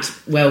mad.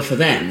 Well, for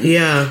them,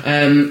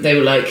 they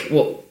were like,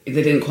 what?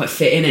 They didn't quite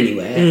fit in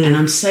anywhere, and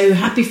I'm so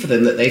happy for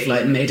them that they've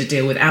like made a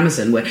deal with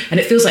Amazon and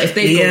it feels like if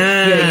they've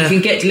got, you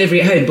can get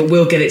delivery at home, but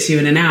we'll get it to you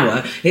in an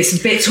hour. It's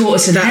a bit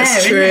tortoise and hare,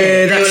 isn't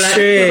it? That's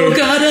true. Oh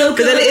god,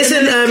 but then it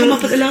isn't come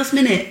up at the last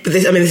minute. But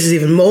this is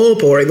even more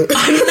boring. I'm going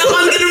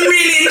to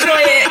really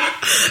enjoy it.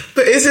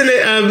 But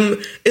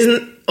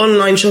isn't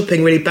online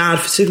shopping really bad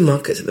for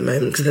supermarkets at the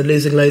moment because they're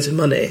losing loads of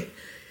money?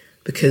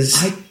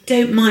 Because I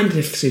don't mind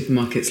if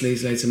supermarkets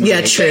lose loads of money.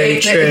 Yeah,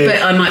 true.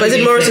 But I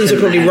think Morrison's are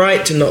probably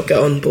right to not get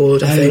on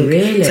board, I think.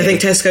 Really? So I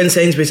think Tesco and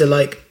Sainsbury's are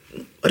like,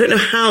 I don't know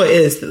how it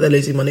is that they're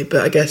losing money,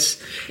 but I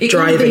guess it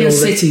driving can't be in all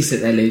cities that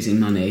they're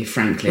losing money,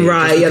 frankly.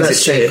 Right, yeah, that's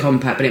it's true. So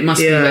compact, but it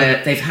must be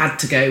where they've had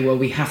to go, well,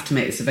 we have to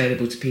make this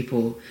available to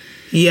people.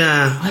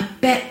 Yeah. I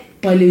bet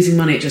by losing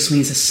money it just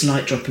means a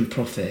slight drop in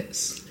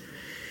profits.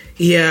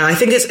 Yeah, I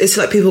think it's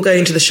like people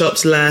going to the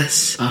shops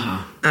less,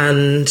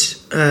 and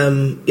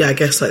I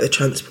guess like they're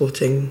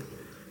transporting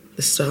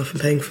the stuff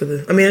and paying for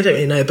the. I mean, I don't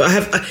really know, but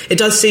it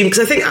does seem because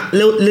I think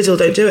Lidl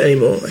don't do it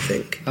anymore. I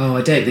think. Oh,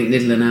 I don't think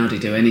Lidl and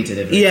Aldi do any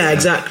delivery. Yeah,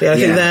 exactly. I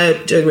think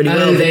they're doing really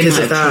well because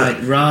of that.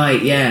 Tried.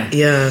 Right? Yeah.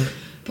 Yeah.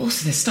 But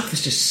also their stuff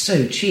is just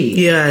so cheap.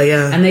 Yeah,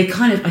 yeah. And they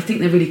kind of, I think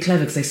they're really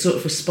clever because they sort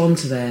of respond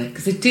to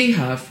because they do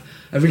have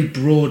a really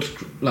broad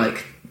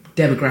like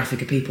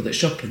demographic of people that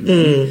shop in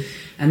them.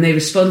 And they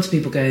respond to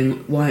people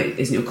going, why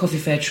isn't your coffee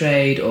fair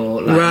trade?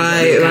 Or like,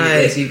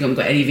 right. You haven't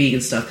got any vegan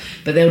stuff.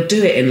 But they'll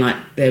do it in like,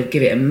 they'll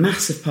give it a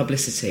massive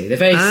publicity. They're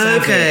very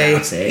savvy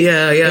about it.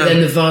 Yeah, yeah. But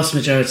then the vast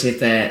majority of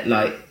their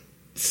like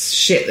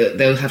shit, that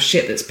they'll have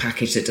shit that's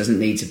packaged that doesn't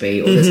need to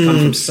be, or that's come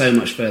from so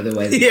much further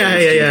away than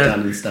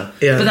done and stuff.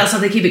 Yeah. But that's how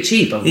they keep it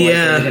cheap, otherwise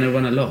they're going to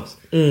run a loss.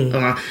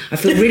 I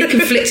feel really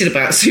conflicted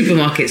about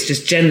supermarkets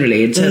just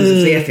generally in terms of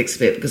the ethics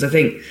of it, because I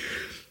think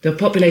the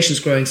population's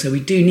growing, so we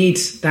do need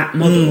that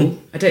model.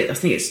 I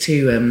think it's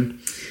too.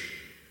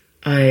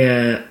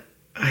 I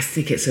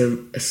think it's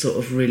a sort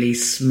of really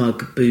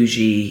smug,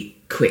 bougie,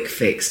 quick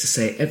fix to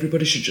say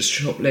everybody should just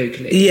shop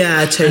locally.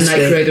 Yeah, totally. And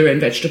like grow their own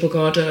vegetable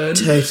garden.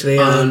 Totally,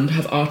 and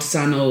have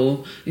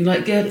artisanal. You're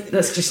like,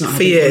 that's just not how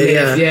for people you.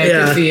 live. Yeah,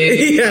 good for you.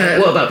 Yeah.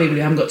 What about people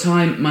who haven't got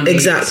time, money,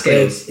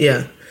 skills?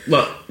 Yeah.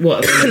 What? No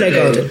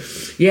garden.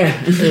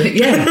 Yeah,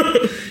 yeah.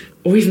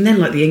 Or even then,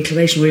 like the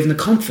inclination or even the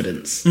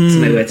confidence to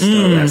know where to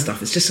start with that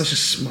stuff. It's just such a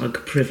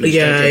smug privilege.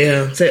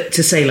 Yeah. So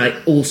to say like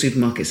all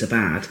supermarkets are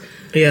bad.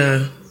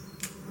 Yeah.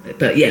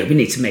 But yeah, we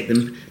need to make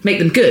them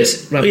good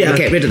rather than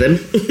get rid of them.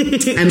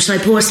 Shall I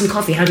pour us some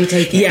coffee? How do you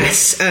take it?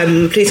 Yes.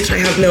 Please can I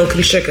have milk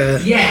and sugar?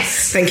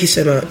 Yes. Thank you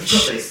so much. I've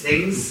got those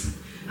things.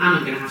 And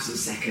I'm going to have some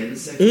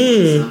seconds, so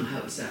some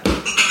helps out.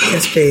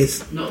 Yes,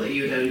 please. Not that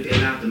you would only be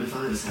allowed them if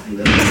I was having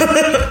them.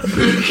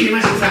 Can you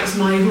imagine if that was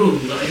my rule?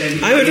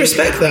 That I would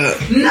respect that.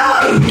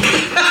 No!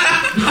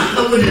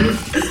 I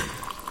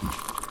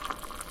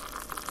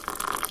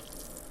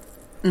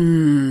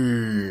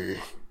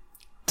wouldn't.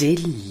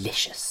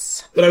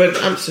 Delicious. When I went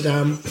to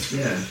Amsterdam,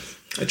 yeah,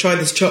 I tried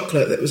this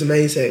chocolate that was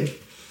amazing.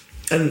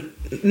 And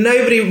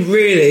nobody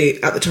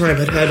really, at the time,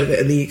 had heard of it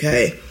in the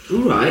UK.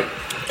 All right.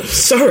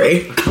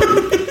 Sorry.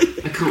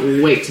 I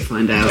can't wait to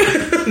find out.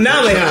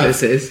 Now they have.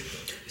 This is.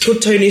 It's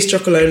called Tony's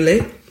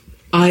Chocolonely.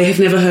 I have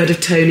never heard of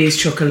Tony's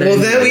Chocolonely. Well,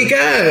 there we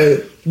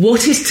go.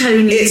 What is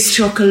Tony's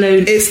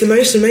Chocolonely? It's the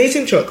most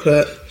amazing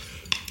chocolate.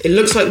 It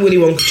looks like Willy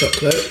Wonka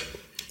chocolate.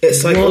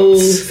 It's like all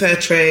fair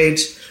trade,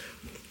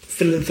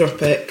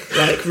 philanthropic,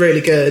 like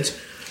really good.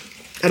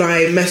 And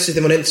I messaged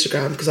them on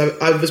Instagram because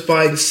I was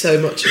buying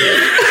so much of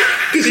it.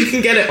 Because you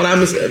can get it on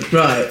Amazon.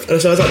 Right.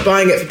 And so I was like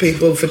buying it for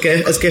people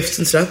as gifts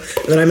and stuff.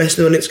 And then I messaged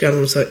them on Instagram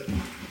and was like,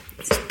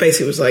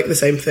 basically it was like the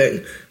same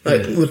thing.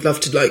 Like, would love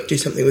to like do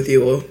something with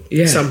you or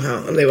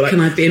somehow. And they were like, can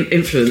I be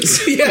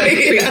influenced?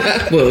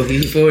 yeah. Well,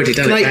 you've already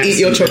done can it. Can I eat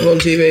your chocolate on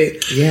TV?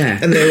 Yeah.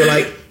 And they were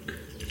like,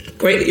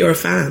 great that you're a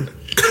fan.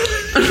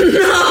 No!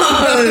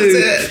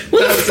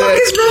 What the fuck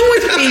is wrong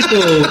with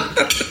people?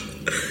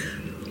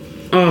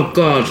 Oh,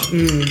 God.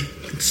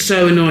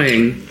 So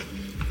annoying.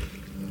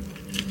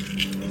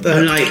 But,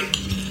 and like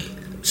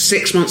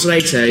 6 months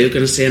later, you're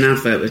going to see an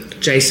advert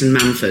with Jason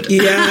Manford.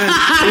 Yeah.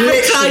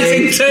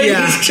 Advertising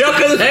Tony's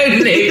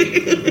Chocolonely.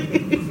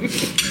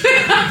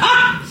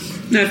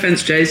 No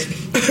offence, Jace.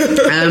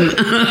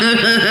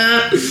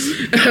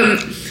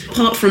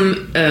 Apart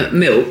from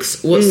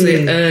milks, what's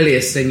the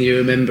earliest thing you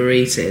remember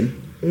eating?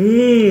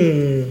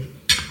 Okay,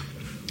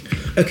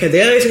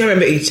 the earliest thing I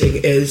remember eating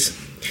is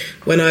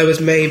when I was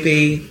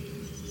maybe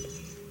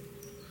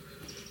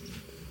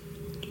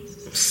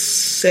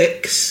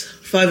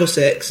 5 or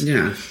 6.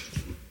 Yeah.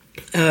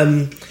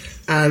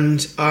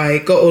 And I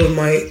got all of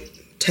my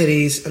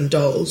teddies and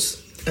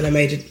dolls and I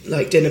made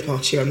a dinner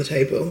party around the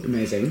table.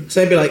 Amazing.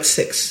 So maybe like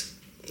six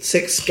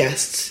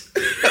guests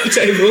at the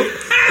table.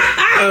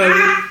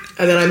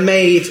 And then I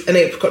made an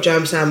apricot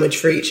jam sandwich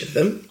for each of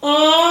them.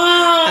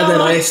 Oh! And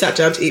then I sat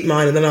down to eat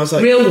mine, and then I was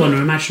like... Real one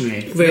or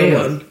imaginary? Real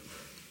one.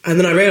 And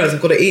then I realised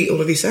I've got to eat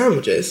all of these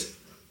sandwiches.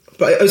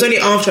 But it was only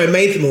after I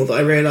made them all that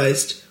I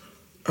realised,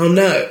 oh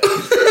no.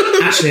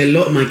 Actually, a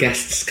lot of my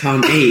guests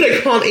can't eat.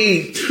 They can't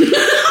eat.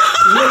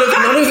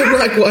 None of them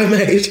like what I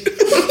made.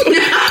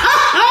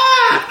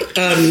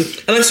 And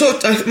I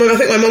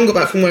think my mum got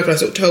back from work and I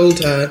sort of told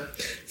her,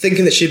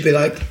 thinking that she'd be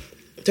like,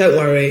 don't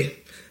worry,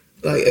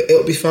 like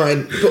it'll be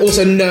fine, but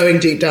also knowing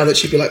deep down that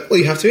she'd be like, well,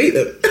 you have to eat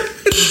them.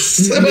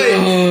 So I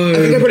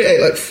think I probably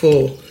ate like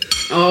 4.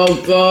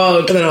 Oh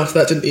god. And then after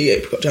that didn't eat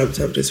apricot jam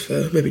sandwiches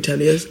for maybe 10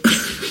 years.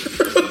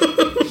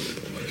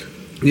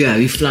 Yeah,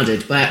 you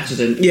flooded by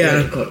accident.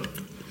 Yeah.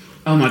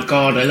 Oh my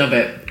god, I love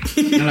it.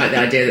 I like the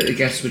idea that the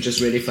guests were just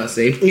really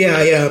fussy.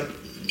 Yeah.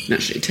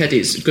 Actually,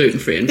 Teddy's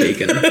gluten-free and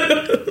vegan.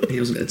 He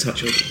wasn't going to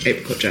touch your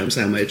apricot jam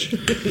sandwich.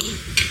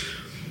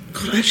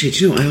 God, actually, do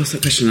you know what? I asked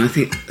that question and I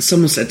think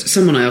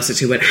someone I asked it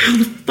to went, how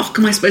the fuck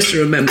am I supposed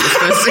to remember the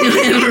first thing I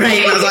ever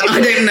ate? And I was like,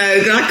 I don't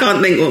know, I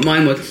can't think what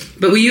mine was.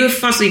 But were you a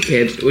fussy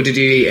kid or did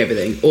you eat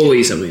everything? Or were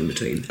you somewhere in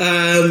between?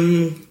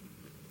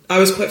 I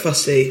was quite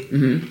fussy.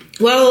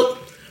 Mm-hmm. Well,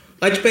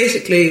 I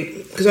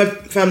basically, because I'm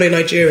family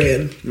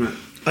Nigerian, right.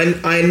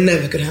 I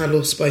never could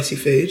handle spicy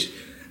food.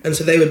 And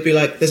so they would be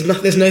like,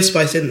 there's no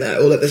spice in there,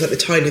 or like, there's like the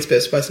tiniest bit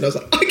of spice, and I was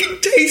like, I can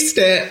taste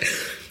it.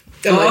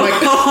 And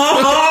like,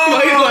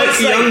 my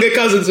younger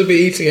cousins would be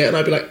eating it, and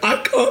I'd be like, I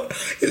can't,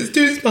 it's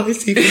too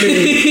spicy for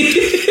me.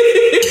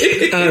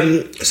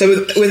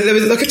 So there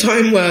was like a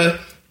time where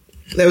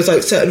there was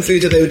like certain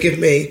foods that they would give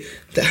me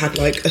that had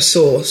like a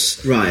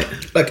sauce, right?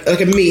 Like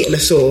a meat and a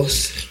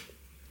sauce,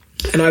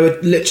 and I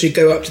would literally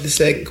go up to the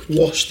sink,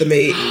 wash the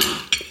meat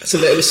so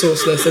that it was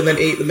sauceless, and then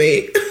eat the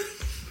meat.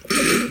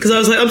 Because I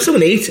was like, I'm still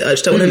going to eat it, I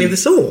just don't want any of the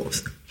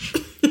sauce.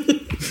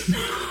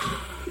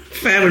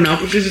 Fair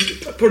enough. Which is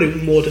probably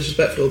more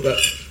disrespectful, but...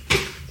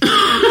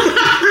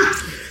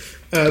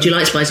 do you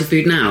like spicy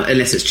food now?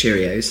 Unless it's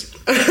Cheerios.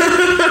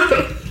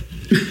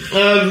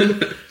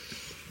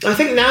 I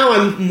think now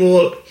I'm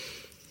more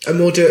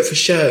do it for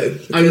show.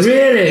 Oh,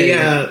 really?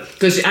 Yeah.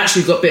 Because it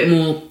actually got a bit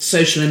more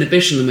social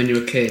inhibition than when you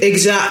were a kid.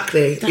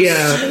 Exactly.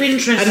 That's so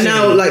interesting. And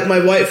now, like, my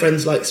white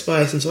friends like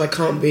spice, and so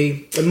I'm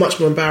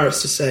much more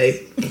embarrassed to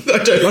say I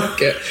don't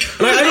like it.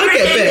 And I like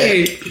it a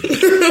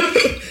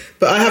bit.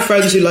 But I have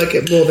friends who like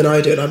it more than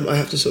I do, and I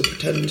have to sort of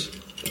pretend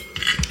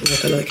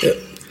like I like it.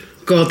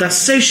 God, that's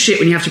so shit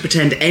when you have to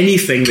pretend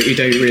anything that you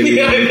don't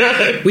really want. I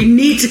know. We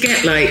need to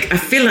get, like, I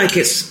feel like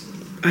there's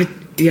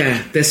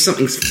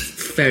something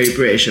very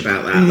British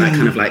about that. That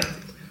kind of like,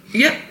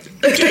 yep,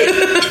 okay,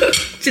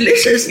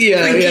 delicious,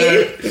 thank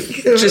you.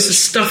 Just the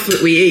stuff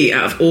that we eat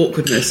out of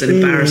awkwardness and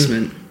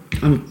embarrassment.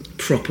 I'm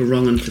proper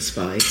wrong on for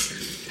spice.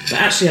 But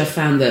actually I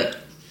found that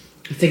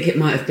I think it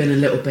might have been a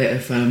little bit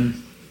of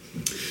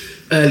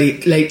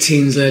late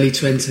teens, early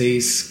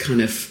 20s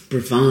kind of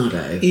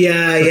bravado.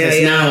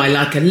 Because now I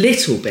like a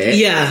little bit.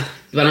 Yeah.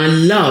 But I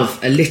love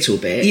a little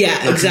bit. Yeah,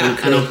 like,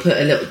 exactly. And I'll put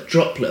a little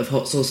droplet of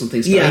hot sauce on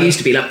things. But I used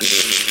to be like,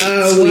 squeeze it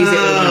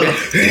all around.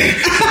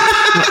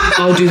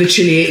 I'll do the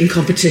chili eating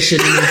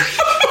competition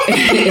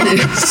in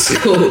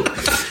school.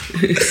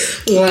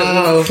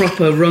 Wow.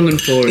 Proper wronging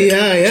for it.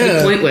 Yeah. To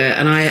the point where,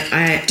 and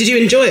I did you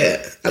enjoy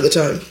it at the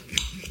time?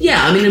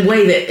 Yeah, I mean, in the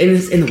way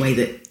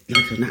that,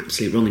 like an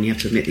absolute wrong, and you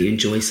have to admit that you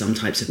enjoy some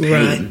types of pain.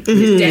 Right. Mm-hmm.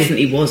 It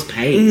definitely was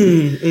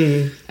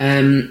pain.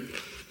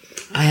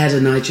 I had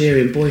a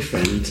Nigerian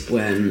boyfriend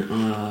when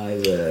I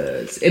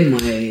was in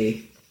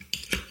my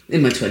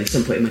 20s,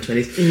 some point in my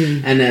 20s,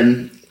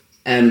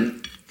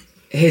 and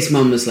his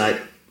mum was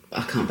like,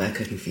 I can't bear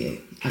cooking for you.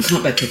 I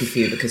can't bear cooking for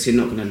you because you're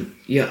not going to...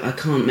 Yeah, I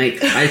can't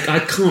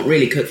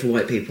really cook for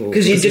white people.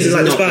 Because you didn't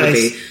like the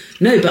spice?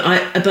 No, but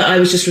I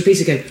was just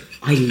repeating going,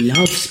 I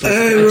love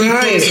spicy food.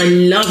 I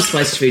love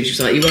spicy food. She was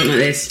like, you won't like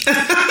this. You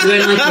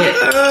won't like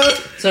it.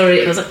 Sorry.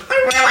 And I was like,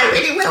 I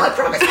really will, I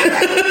promise you.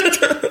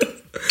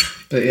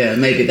 But yeah,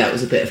 maybe that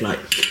was a bit of like,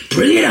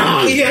 bring it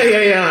on.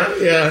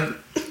 Yeah.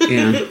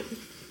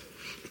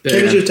 But,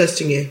 maybe she was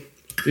testing you.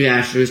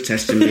 Yeah, she was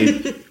testing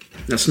me.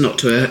 That's not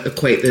to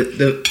equate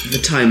the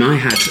time I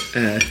had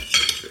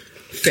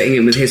fitting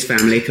in with his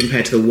family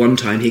compared to the one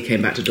time he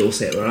came back to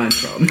Dorset, where I'm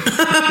from.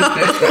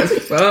 That's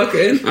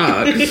fucking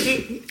hard.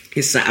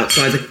 He sat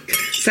outside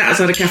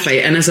a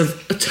cafe, and as a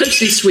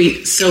totally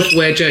sweet,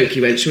 self-aware joke,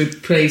 he went, "Should we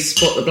play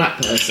Spot the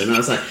Black Person?" And I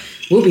was like,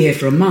 "We'll be here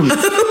for a month."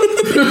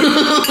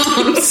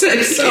 I'm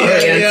so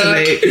sorry,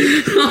 Anthony.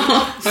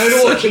 I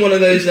was watching one of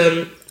those.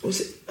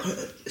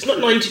 It's not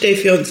 90 Day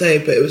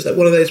Fiancé, but it was like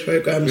one of those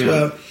programs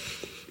where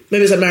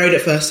maybe it's like Married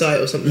at First Sight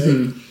or something.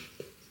 Mm-hmm.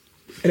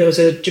 And it was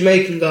a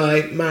Jamaican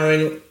guy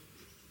marrying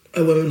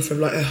a woman from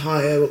like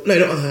Ohio. No,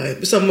 not Ohio,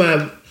 but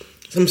somewhere,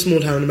 some small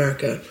town in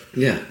America.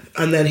 Yeah.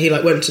 And then he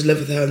like went to live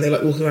with her, and they're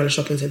like walking around a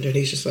shopping centre, and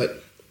he's just like,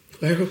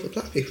 "Where are all the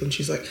black people?" And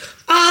she's like,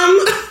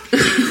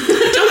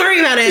 "Don't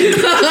worry about it."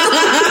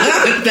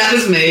 That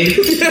was me.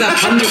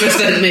 That's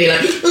 100% me.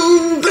 Like,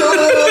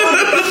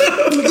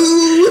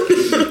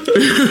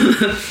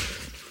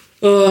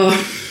 oh,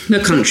 the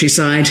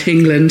countryside,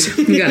 England.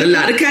 You got a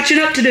lot of catching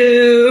up to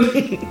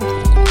do.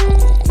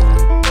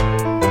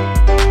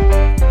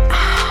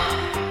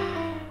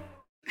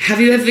 Have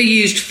you ever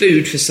used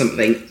food for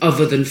something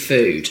other than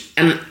food?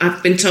 And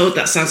I've been told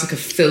that sounds like a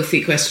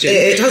filthy question.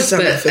 It does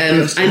sound like a filthy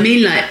question. I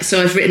mean, like,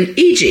 so I've written,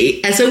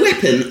 e.g., as a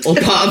weapon or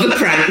part of a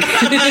prank.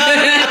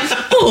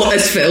 Or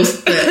as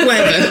filth, but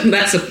whatever.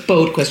 That's a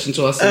bold question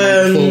to ask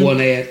before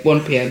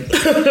 1 p.m.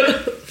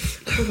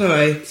 Have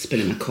I?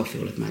 Spilling my coffee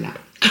all over my lap.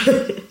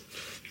 I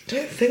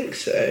don't think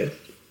so.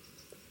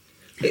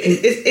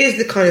 It is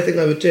the kind of thing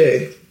I would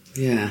do.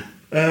 Yeah.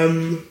 I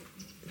don't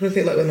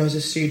think, like, when I was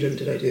a student,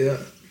 did I do that?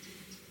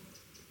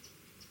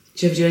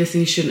 Do you ever do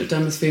anything you shouldn't have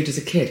done with food as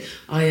a kid?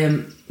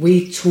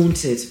 We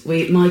taunted,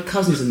 my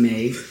cousins and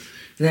me,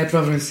 their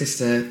brother and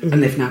sister,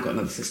 and they've now got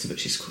another sister, but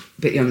she's a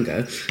bit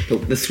younger,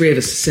 but the three of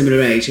us are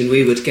similar age, and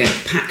we would get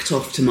packed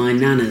off to my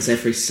nana's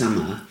every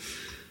summer.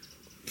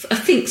 I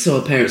think so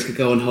our parents could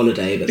go on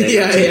holiday, but they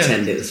had to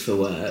pretend it was for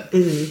work.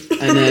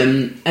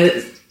 And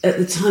at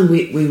the time,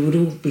 we would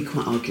all be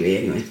quite arguey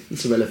anyway.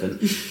 It's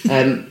irrelevant.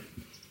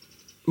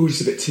 We were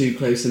just a bit too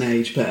close in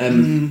age, but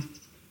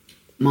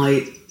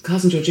my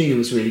cousin Georgina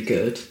was really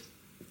good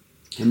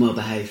and well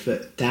behaved,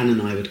 but Dan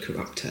and I would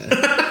corrupt her.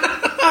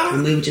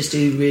 And we would just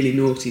do really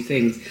naughty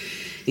things,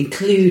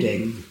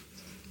 including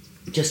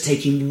just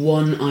taking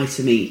one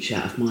item each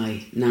out of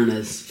my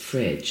nana's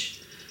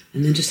fridge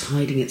and then just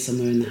hiding it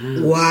somewhere in the house.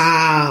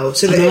 Wow.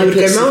 So that it would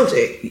go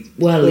mouldy?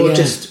 Well, or yeah.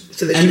 Just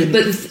so that she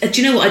but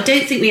do you know what? I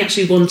don't think we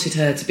actually wanted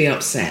her to be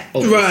upset.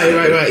 Obviously.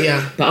 Right,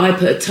 yeah. But I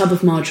put a tub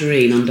of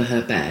margarine under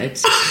her bed.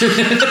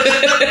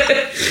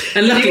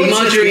 And luckily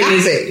margarine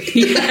is...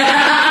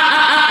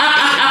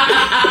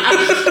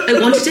 I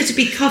wanted her to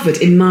be covered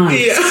in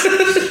mice. Yeah.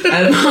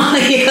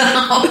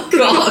 Oh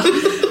God!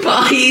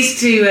 But I used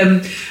to,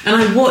 and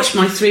I watched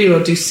my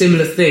 3-year-old do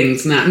similar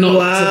things. Now, not to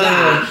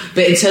that,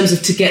 but in terms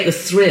of to get the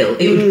thrill,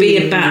 it would be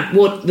about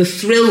what the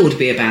thrill would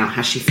be about.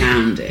 How she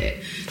found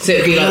it. So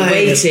it'd be like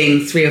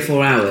waiting 3 or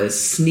 4 hours,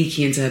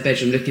 sneaking into her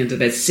bedroom, looking under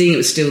the bed, seeing it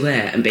was still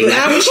there, and being like,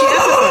 "How would she ever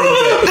find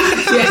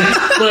it?"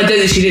 Yeah. Well, I don't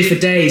think she did for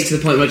days, to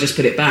the point where I just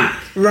put it back.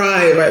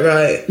 Right.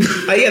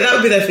 Yeah, that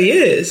would be there for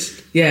years.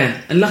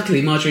 Yeah, and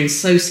luckily Marjorie's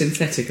so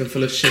synthetic and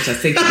full of shit, I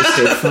think it was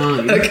still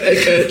fine.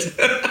 Okay, good.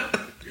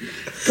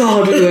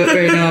 God, we weren't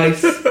very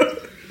nice.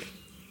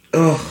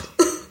 Oh,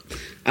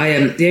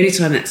 the only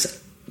time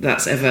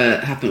that's ever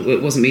happened, well,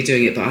 it wasn't me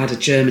doing it, but I had a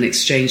German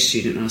exchange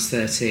student when I was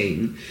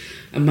 13,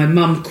 and my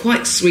mum,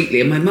 quite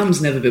sweetly, and my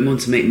mum's never been one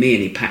to make me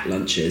any packed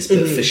lunches,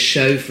 but for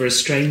show for a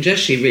stranger,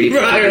 she really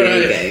put up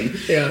the game.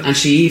 Yeah. And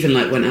she even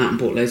went out and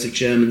bought loads of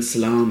German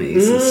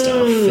salamis and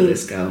stuff for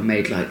this girl,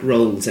 made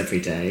rolls every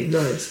day.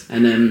 Nice.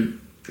 And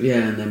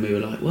and then we were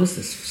like, what's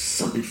this?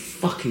 Something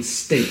fucking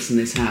stinks in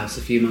this house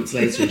a few months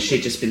later, and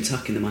she'd just been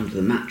tucking them under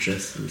the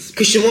mattress.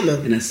 Because she didn't want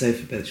them? In her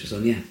sofa bed she was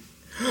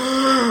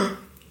on,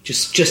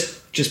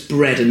 Just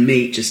bread and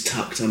meat just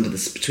tucked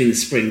between the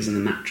springs and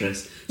the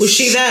mattress. Was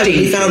she there when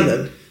you found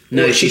them?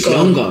 No, she's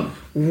long gone.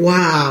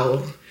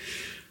 Wow.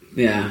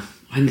 Yeah,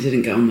 I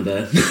didn't get on with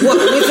her.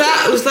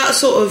 What was that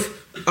sort of,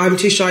 I'm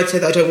too shy to say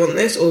that I don't want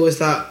this, or was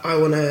that I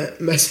want to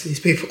mess with these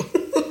people?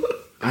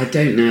 I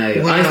don't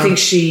know. Wow. I think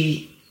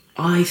she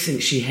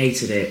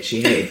hated it.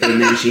 She hated being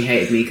there. She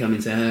hated me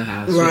coming to her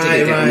house. We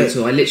didn't get on at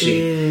all. I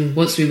literally,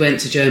 once we went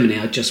to Germany,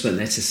 I just went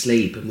there to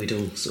sleep, and we'd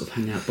all sort of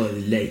hang out by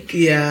the lake.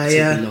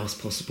 Yeah. The last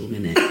possible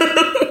minute.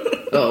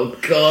 Oh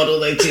God!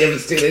 Although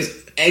TMs do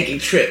those eggy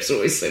trips, are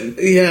always so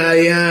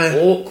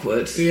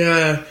awkward.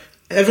 Yeah,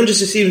 everyone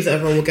just assumes that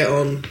everyone will get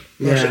on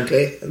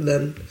magically, and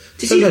then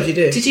sometimes you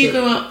do. Did you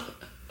go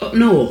up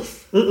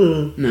north?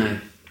 No.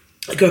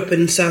 I grew up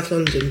in South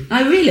London.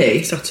 Oh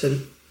really?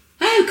 Sutton.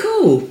 Oh,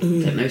 cool.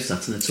 Don't know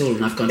Sutton at all,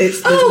 and I've gone,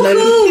 There's cool.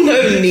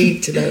 No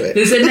need to know it.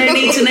 There's no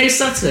need to know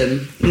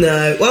Sutton.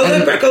 No.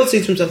 Well, Brett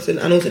Goldstein's from Sutton,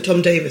 and also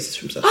Tom Davis is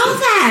from Sutton. Are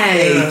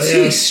they? Yeah,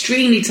 Two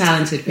extremely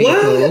talented people.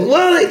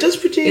 Well, it does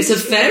produce...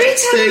 It's a very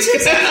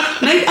talented...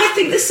 Maybe I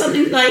think there's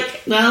something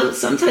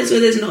sometimes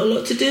where there's not a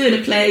lot to do in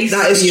a place.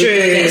 That is true.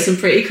 There's some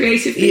pretty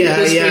creative people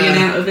springing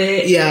out of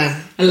it.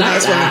 Yeah. I like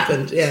That's that. what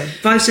happened, yeah.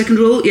 5-second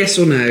rule, yes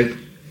or no?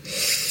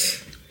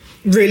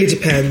 Really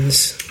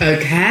depends.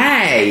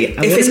 Okay.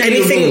 If it's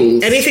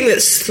anything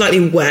that's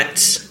slightly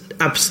wet,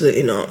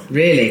 absolutely not.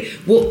 Really?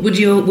 What would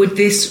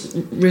this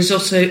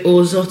risotto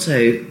or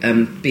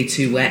zotto be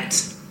too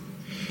wet?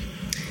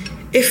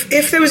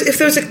 If there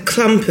was a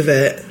clump of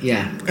it,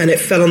 and it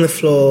fell on the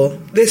floor,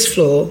 this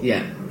floor,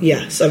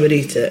 yes, I would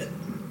eat it.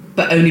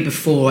 But only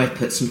before I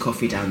put some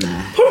coffee down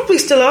there. Probably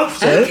still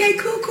after. Okay,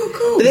 cool.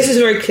 But this is a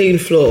very clean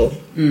floor.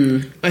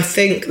 I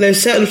think there's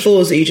certain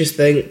floors that you just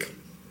think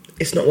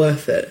it's not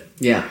worth it.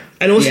 Yeah.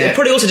 And also, it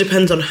probably also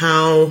depends on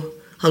how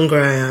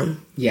hungry I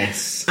am.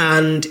 Yes.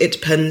 And it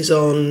depends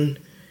on,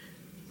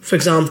 for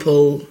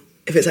example,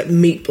 if it's like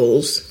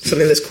meatballs,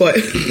 something that's quite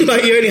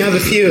like you only have a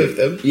few of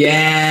them.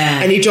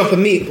 Yeah. And you drop a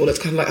meatball, it's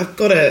kind of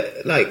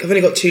like I've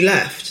only got 2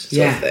 left.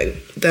 Sort of thing.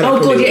 Then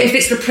if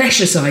it's the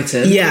precious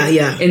item.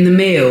 Yeah. In the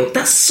meal,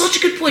 that's such a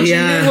good point.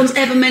 Yeah. No one's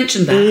ever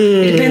mentioned that.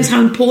 It depends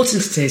how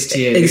important it is to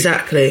you.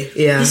 Exactly.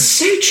 Yeah. It's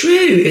so true.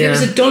 If it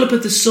was a dollop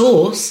of the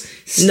sauce,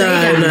 stay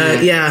down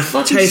there. Yeah,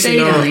 fucking totally stay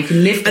down there. You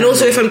can live down And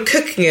also, there. if I'm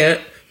cooking it,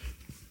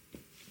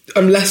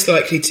 I'm less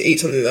likely to eat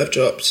something that I've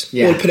dropped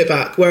or put it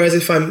back. Whereas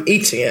if I'm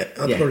eating it,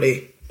 I'll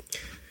probably,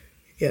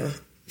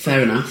 Fair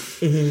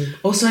enough. Mm-hmm.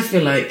 Also, I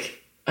feel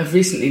like I've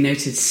recently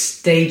noted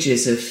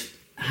stages of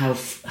how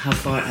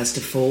far it has to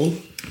fall.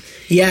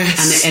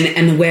 Yes.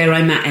 And where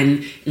I'm at,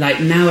 and like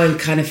now I've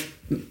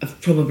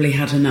probably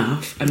had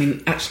enough. I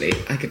mean, actually,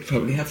 I could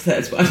probably have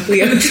thirds, but I'm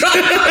going to try.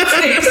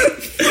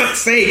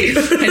 Fuck's sake,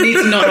 I need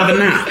to not have a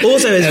nap.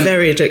 Also, it's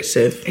very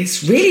addictive.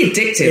 It's really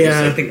addictive. Yeah.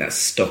 Also, I think that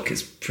stock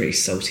is pretty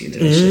salty and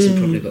delicious and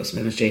probably got some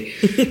energy.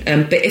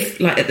 But if,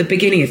 like, at the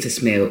beginning of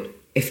this meal,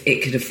 if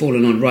it could have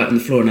fallen right on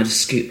the floor and I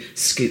just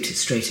scooped it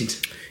straight into...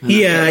 But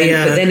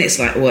then it's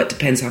like, well, it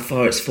depends how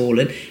far it's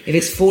fallen. If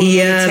it's fallen on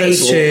the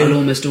table, I'll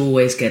almost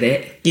always get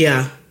it.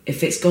 Yeah.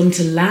 If it's gone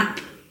to lap,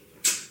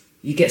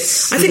 you get...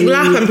 I think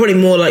lap I'm probably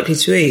more likely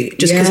to eat,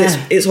 just because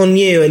it's on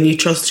you and you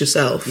trust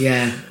yourself.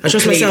 Yeah. I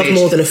trust myself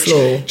more than a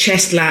floor.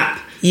 Chest lap,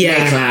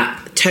 leg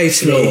lap,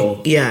 totally.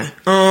 Floor. Yeah.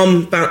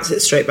 Arm, bounce it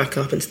straight back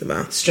up into the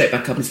mouth. Straight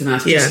back up into the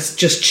mouth. Yeah.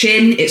 Just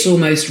chin, it's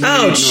almost...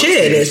 Really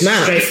chin is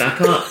mouth. Straight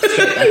back up,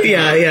 straight back up.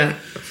 Yeah.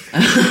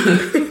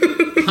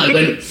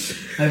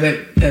 I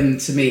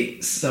went to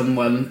meet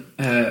someone.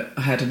 I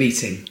had a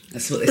meeting.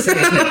 That's what they say,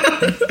 isn't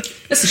it?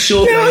 That's a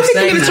short way of saying that. I think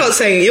I'm going to start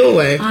saying it your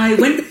way. I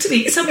went to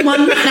meet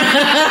someone. I've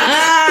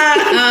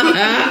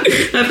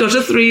got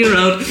a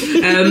 3-year-old.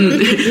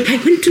 I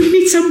went to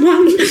meet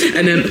someone,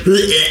 and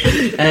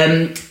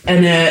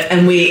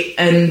we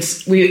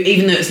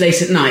even though it was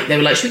late at night, they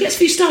were like, "Should we get a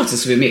few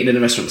starters?" So we were meeting in a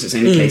restaurant because it's the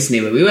only place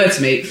near where we were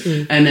to meet,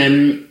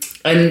 and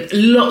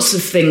lots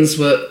of things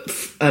were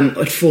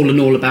had fallen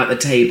all about the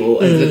table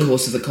over the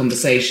course of the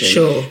conversation.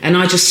 Sure. And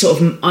I just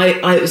sort of,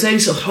 I was only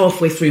sort of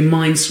halfway through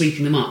mine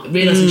sweeping them up,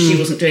 realising she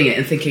wasn't doing it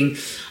and thinking,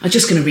 I'm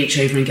just going to reach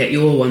over and get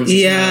your ones.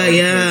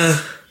 Yeah.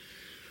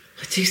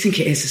 I do think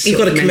it is a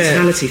sort of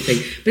mentality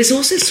thing. But it's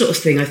also the sort of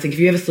thing, I think,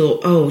 if you ever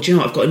thought, oh, do you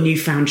know what, I've got a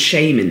newfound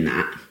shame in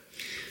that,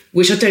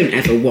 which I don't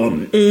ever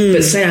want,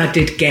 but say I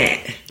did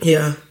get.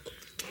 Yeah.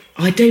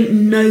 I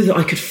don't know that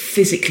I could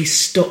physically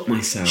stop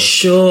myself.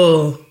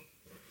 Sure.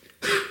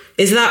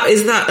 Is that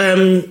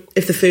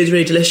if the food's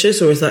really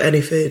delicious, or is that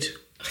any food?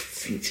 I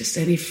think just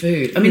any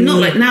food. I mean, not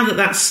like now that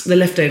that's the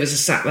leftovers are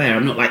sat there,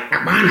 I'm not like,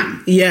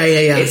 Yeah.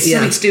 It's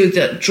something to do with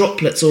the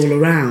droplets all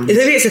around.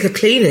 Maybe it's like a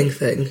cleaning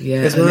thing.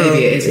 Yeah, as well.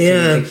 Maybe it is a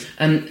cleaning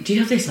thing. Do you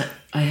have this? Like,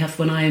 I have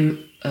when I'm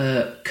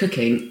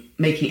cooking,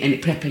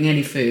 prepping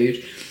any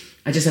food,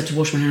 I just have to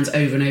wash my hands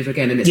over and over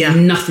again, and it's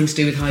nothing to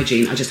do with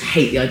hygiene. I just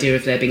hate the idea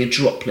of there being a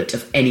droplet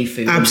of any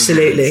food.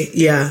 Absolutely,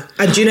 yeah.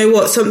 And do you know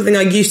what? Something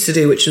I used to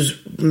do, which was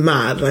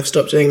mad, and I've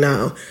stopped doing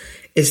now,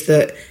 is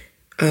that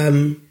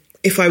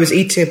if I was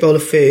eating a bowl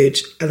of food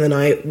and then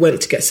I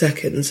went to get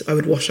seconds, I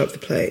would wash up the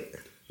plate.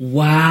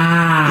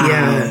 Wow.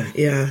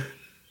 Yeah.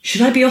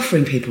 Should I be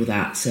offering people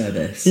that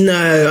service?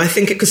 No, I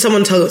think because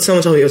someone told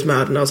me it was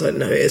mad, and I was like,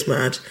 no, it is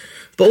mad.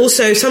 But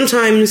also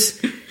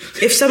sometimes,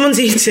 if someone's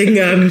eating,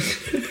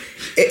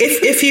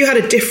 if you had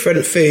a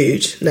different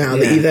food now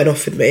that you then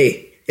offered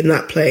me in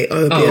that plate,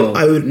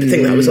 I would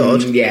think that was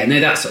odd. Yeah, no,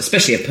 that's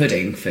especially a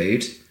pudding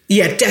food.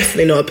 Yeah,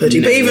 definitely not a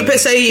pudding. No, but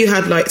say you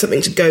had like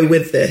something to go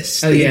with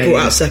this that you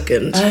brought out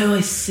second. Oh,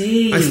 I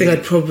see. I think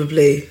I'd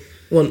probably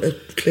want a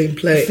clean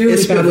plate. I feel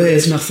it's bad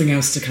there's nothing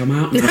else to come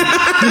out now.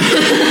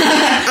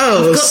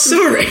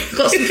 Sorry.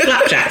 Got some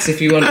flapjacks if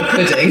you want a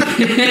pudding.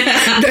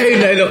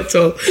 No, not at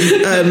all.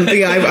 But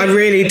yeah, I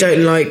really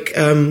don't like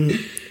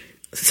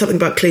something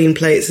about clean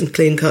plates and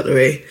clean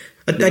cutlery.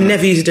 I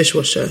never use a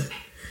dishwasher.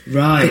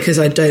 Right. Because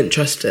I don't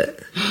trust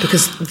it.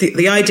 Because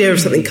the idea of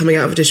something coming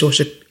out of a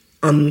dishwasher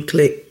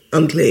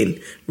unclean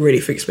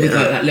really freaks me out.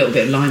 Like that little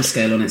bit of lime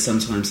scale on it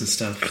sometimes and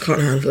stuff. I can't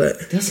handle it.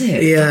 Does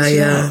it?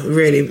 Yeah,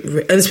 really.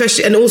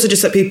 And also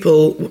just that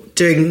people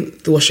doing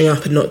the washing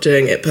up and not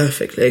doing it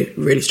perfectly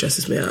really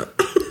stresses me out.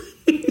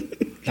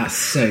 That's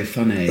so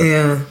funny.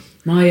 Yeah.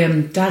 My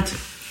dad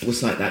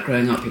was like that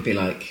growing up. He'd be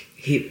like,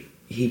 he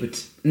would,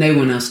 no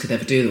one else could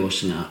ever do the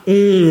washing up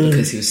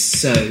because he was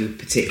so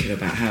particular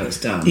about how it's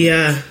done.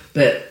 Yeah.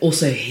 But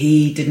also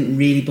he didn't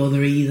really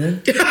bother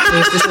either. So it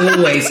was just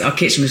always, our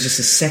kitchen was just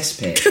a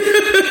cesspit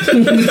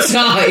all the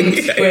time,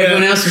 where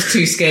everyone else was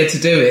too scared to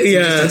do it. So he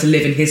just had to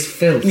live in his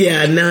filth.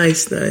 Yeah,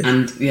 nice.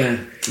 And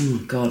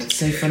oh God, it's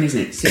so funny, isn't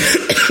it? So,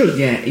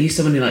 are you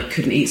someone who like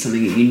couldn't eat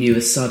something that you knew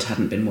a sud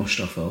hadn't been washed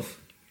off of?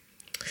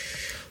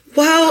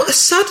 Well, a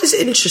sud is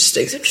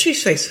interesting. I'm sure you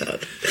say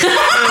sud.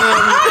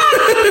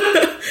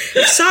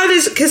 Sud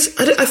is, because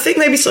I think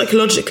maybe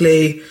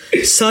psychologically,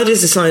 sud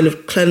is a sign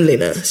of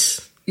cleanliness.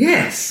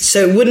 Yes.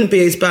 So it wouldn't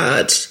be as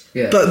bad.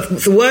 Yeah. But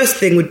the worst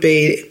thing would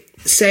be,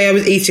 say I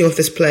was eating off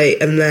this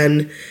plate and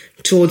then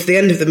towards the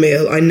end of the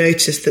meal, I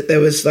noticed that there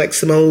was like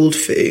some old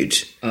food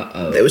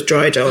that was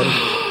dried on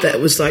that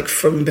was like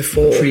from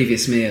before.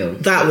 Previous meal.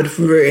 That would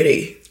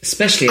really...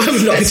 Especially at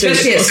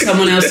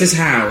someone else's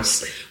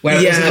house, where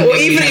it wasn't or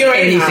even at your own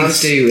anything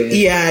house. to do with.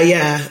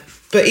 Yeah.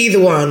 But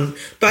either one.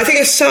 But I think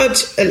a sud,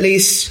 at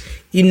least,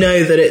 you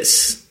know that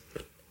it's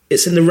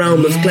in the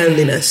realm of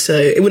cleanliness, so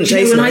it wouldn't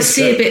taste nice.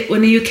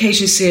 When you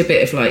occasionally see a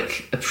bit of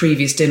like a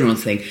previous dinner on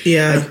thing,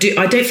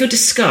 I don't feel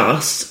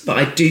disgust, but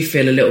I do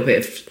feel a little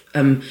bit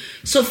of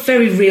sort of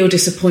very real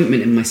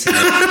disappointment in myself.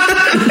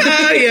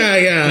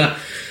 Yeah. Like,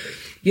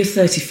 you're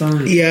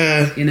 35.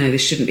 Yeah. You know,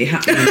 this shouldn't be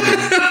happening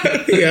now.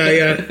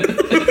 Yeah.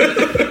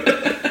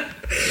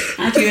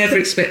 How do you ever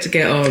expect to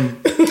get on?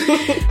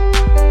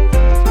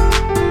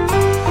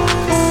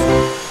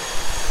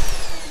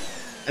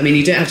 I mean,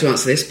 you don't have to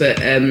answer this, but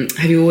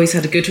have you always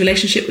had a good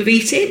relationship with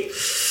eating?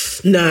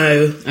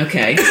 No.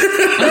 Okay.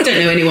 I don't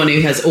know anyone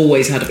who has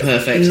always had a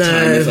perfect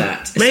time with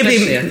that.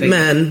 Maybe I think,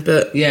 men,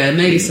 but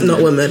maybe some not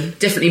men. women.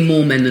 Definitely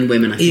more men than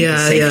women, I think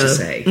it's safe to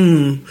say.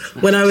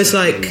 When I was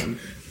like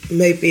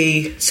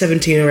maybe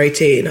 17 or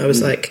 18, I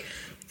was like,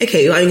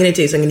 okay, what I'm going to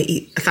do is I'm going to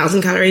eat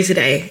 1,000 calories a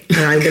day and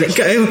I'm going to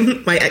go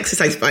on my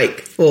exercise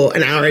bike for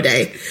an hour a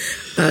day.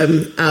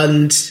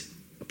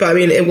 But I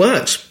mean, it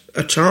worked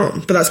a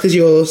charm. But that's because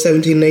you're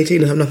 17 and 18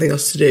 and have nothing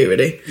else to do,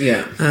 really.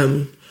 Yeah.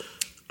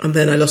 And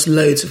then I lost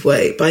loads of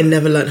weight, but I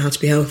never learned how to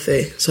be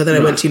healthy. So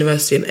then I went to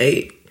university and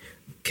ate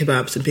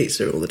kebabs and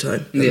pizza all the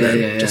time.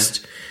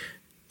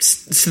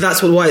 So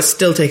that's why it's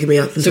still taking me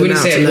up until now.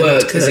 So when you say it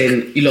worked, as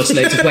in you lost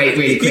loads of weight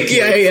really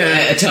quickly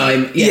at a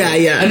time.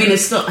 Yeah. I mean,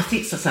 it's not. I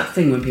think that's that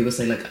thing when people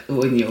say like,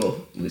 when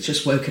you're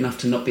just woke enough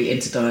to not be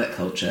into diet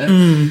culture.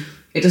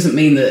 It doesn't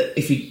mean that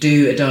if you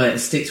do a diet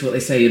and stick to what they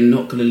say, you're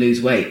not going to lose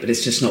weight, but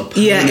it's just not a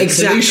permanent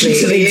solution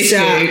to the issue.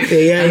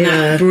 And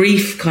that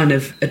brief kind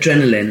of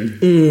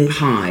adrenaline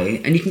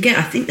high, and you can get,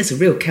 I think there's a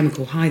real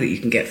chemical high that you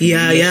can get from the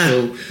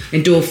initial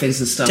endorphins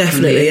and stuff.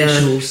 Definitely, from the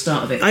initial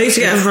start of it. I used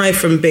to get a high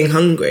from being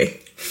hungry.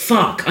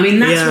 Fuck. I mean,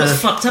 that's what's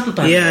fucked up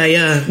about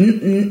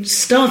it.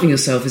 Starving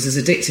yourself is as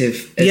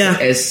addictive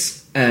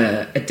as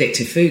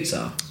addictive foods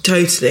are.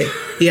 Totally.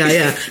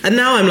 Yeah. And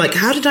now I'm like,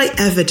 how did I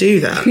ever do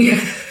that?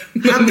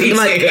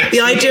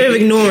 The idea of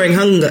ignoring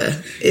hunger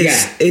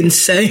is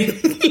insane.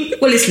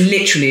 Well, it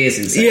literally is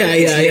insane.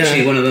 It's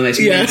literally one of the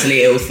most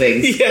mentally ill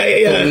things. But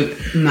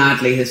we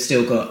madly have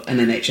still got an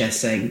NHS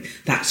saying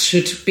that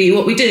should be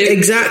what we do.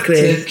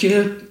 Exactly. To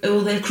cure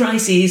all their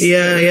crises.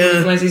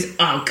 Crises.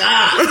 Oh,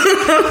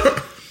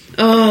 God.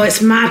 Oh,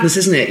 it's madness,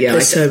 isn't it? Yeah,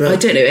 I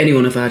don't know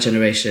anyone of our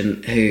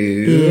generation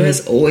who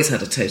has always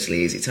had a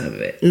totally easy time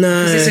of it.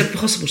 No. Because it's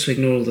impossible to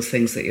ignore all the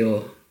things that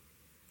you're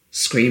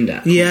screamed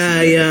at.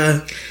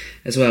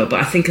 As well. But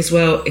I think as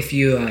well, if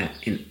you are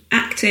in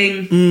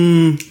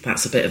acting,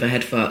 that's a bit of a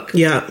head fuck.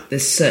 Yeah.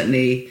 There's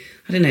certainly,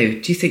 I don't know,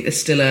 do you think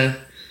there's still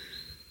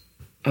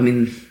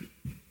and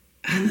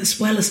as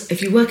well as,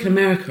 if you work in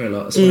America a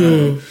lot as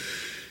well,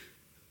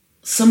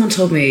 someone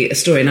told me a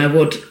story, and I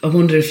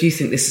wonder if you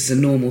think this is a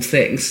normal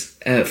thing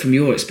from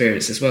your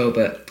experience as well,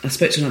 but I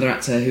spoke to another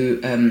actor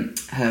who,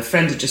 her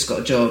friend had just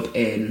got a job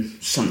in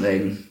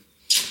something.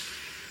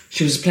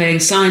 She was playing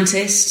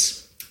scientist.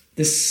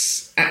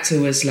 This actor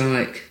was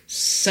like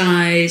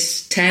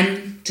size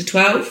 10 to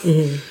 12,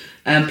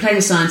 playing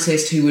a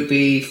scientist who would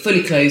be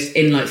fully clothed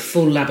in like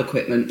full lab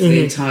equipment for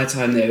the entire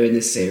time they were in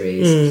this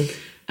series.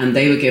 And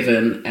they were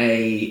given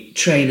a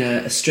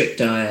trainer, a strict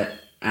diet,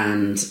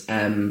 and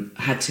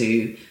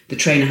the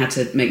trainer had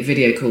to make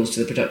video calls to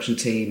the production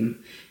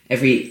team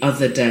every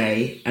other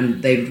day,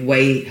 and they would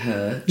weigh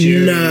her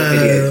during the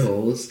video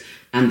calls,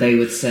 and they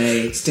would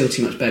say still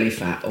too much belly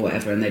fat or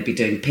whatever, and they'd be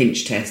doing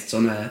pinch tests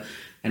on her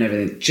and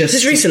everything.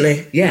 Just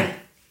recently? Yeah.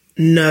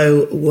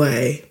 No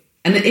way.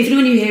 And even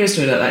when you hear a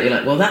story like that, you're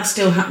like, well, that's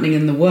still happening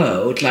in the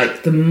world.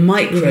 Like the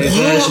micro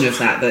version of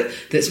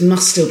that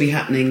must still be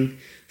happening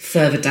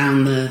further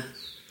down the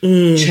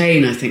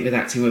chain, I think, with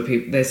acting, where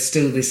people, there's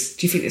still this,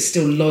 do you think it's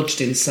still lodged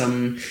in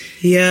some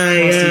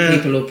casting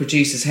people or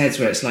producers' heads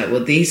where it's like,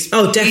 well, these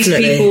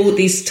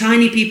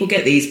tiny people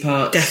get these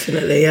parts,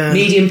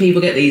 medium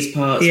people get these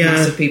parts,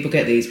 massive people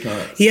get these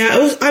parts.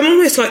 I'm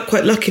almost like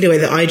quite lucky in a way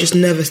that I just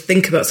never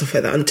think about stuff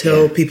like that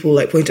until people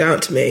like point it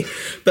out to me.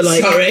 But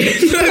like, sorry.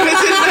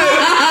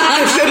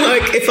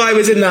 Like, if I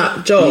was in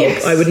that job,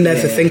 I would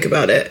never think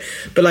about it.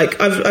 But like,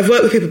 I've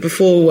worked with people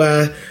before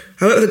where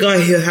I worked with a guy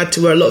who had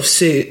to wear a lot of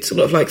suits, a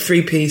lot of like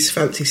 3-piece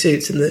fancy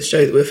suits in the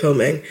show that we were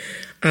filming.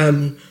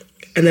 And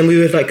then we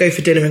would like go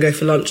for dinner and go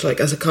for lunch like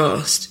as a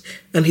cast.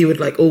 And he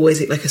would like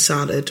always eat like a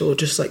salad or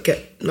just like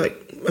get like,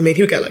 I mean,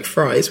 he would get like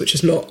fries, which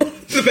is not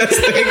the best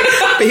thing,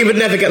 but he would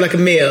never get like a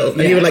meal.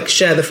 And he would like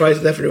share the fries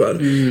with everyone.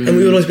 And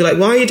we would always be like,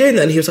 why are you doing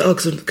that? And he was like, oh,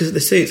 because of the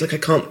suits, like I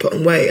can't put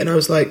on weight. And I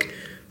was like,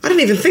 I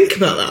didn't even think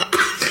about that.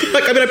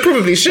 Like, I mean, I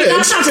probably should. But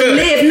that's how to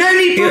live. No,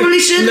 you probably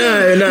shouldn't.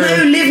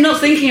 No, live not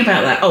thinking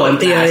about that. Oh, I'm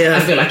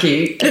bad. I feel like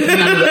you.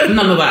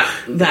 None of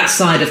that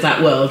side of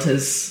that world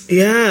has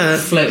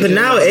floated. But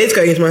now it is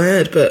going into my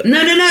head. But no,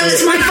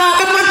 it's my fault.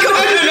 Oh my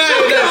god.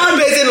 No.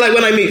 But it's in like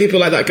when I meet people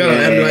like that guy,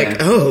 I'm like,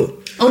 oh.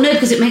 Oh no,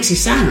 because it makes you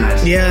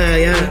sad.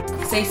 Yeah.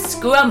 Say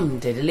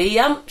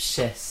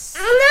scrumdiddly-umptious.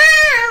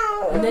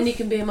 And then you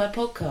can be in my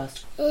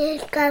podcast.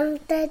 But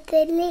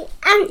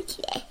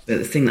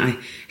the thing that I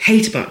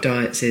hate about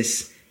diets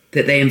is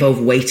that they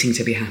involve waiting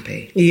to be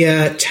happy.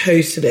 Yeah,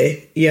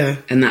 totally. Yeah.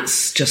 And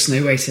that's just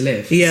no way to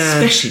live. Yeah.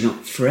 Especially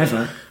not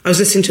forever. I was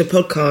listening to a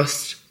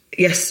podcast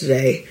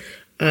yesterday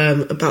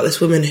about this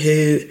woman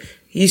who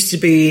used to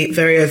be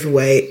very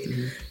overweight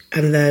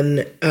and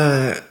then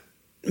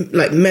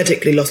like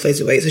medically lost loads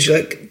of weight. So she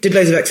like did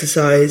loads of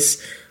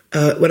exercise,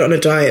 went on a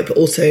diet, but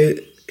also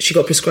she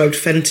got prescribed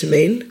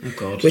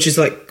phentermine, which is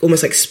like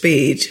almost like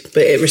speed,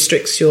 but it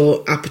restricts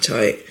your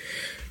appetite.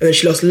 And then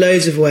she lost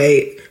loads of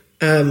weight,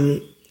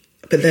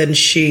 but then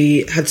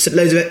she had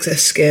loads of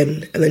excess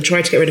skin and then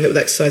tried to get rid of it with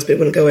exercise, but it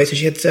wouldn't go away, so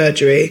she had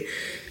surgery.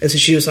 And so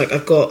she was like,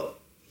 I've got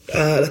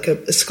like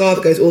a scar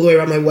that goes all the way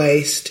around my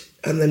waist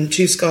and then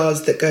 2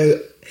 scars that go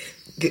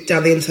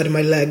down the inside of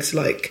my legs,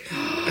 like...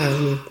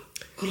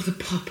 got like a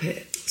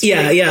puppet.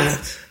 Yeah.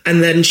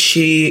 And then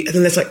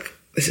there's like...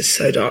 This is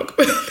so dark.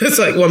 There's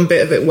like one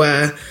bit of it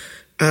where...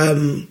 I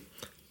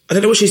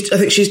don't know what I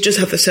think she's just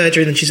had the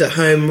surgery and then she's at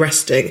home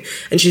resting.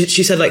 And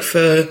she said like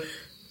for...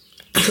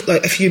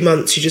 like a few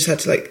months she just had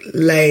to like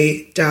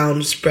lay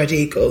down spread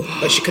eagle,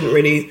 like she couldn't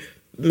really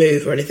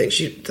move or anything.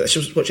 That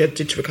was what she had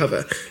to do to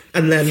recover.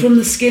 And then from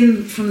the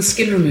skin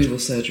removal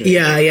surgery.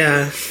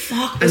 Yeah.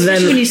 Fuck. And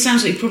especially when you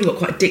sound like you probably got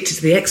quite addicted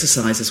to the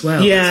exercise as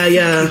well.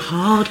 Yeah.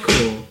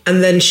 Hardcore.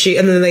 And then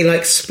they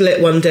like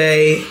split one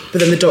day, but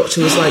then the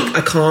doctor was like,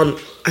 I can't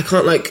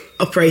like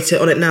operate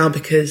it on it now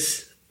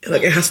because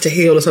like it has to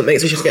heal or something.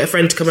 So she has to get a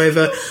friend to come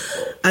over.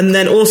 And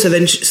then also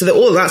so that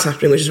all of that's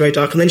happening, which is very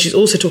dark. And then she's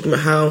also talking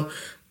about how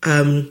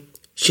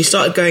she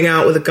started going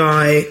out with a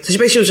guy. So she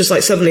basically was just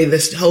like, suddenly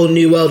this whole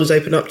new world was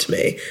opened up to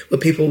me where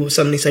people were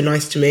suddenly so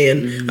nice to me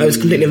and I was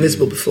completely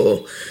invisible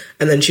before.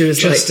 And then she was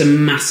just a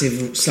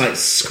massive, like,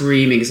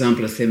 screaming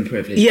example of thin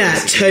privilege. Yeah,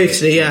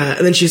 totally, yeah.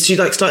 And then she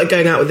like started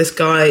going out with this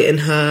guy in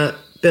her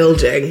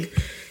building.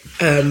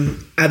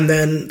 And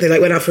then they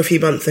like went out for a few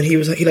months and he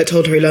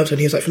told her he loved her and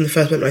he was like, from the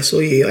first moment I saw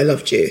you, I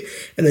loved you.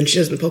 And then she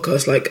says in the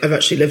podcast, like, I've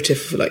actually lived here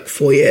for like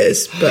 4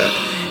 years, but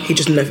he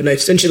just never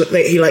noticed. And she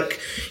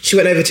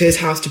went over to his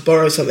house to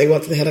borrow something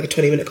once and they had like a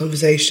 20-minute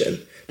conversation.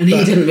 And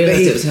he didn't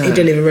realise it was her. He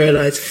didn't even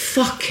realise.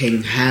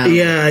 Fucking hell.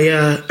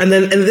 Yeah. And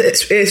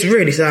it's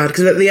really sad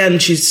because at the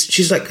end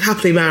she's like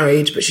happily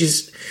married, but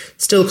she's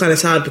still kind of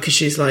sad because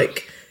she's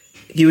like,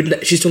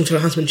 she's talking to her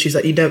husband, she's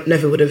like, you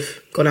never would have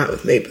gone out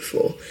with me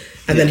before.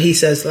 And then he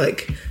says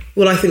like,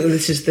 well, I think that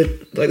this is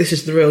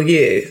the real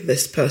you,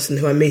 this person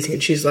who I'm meeting.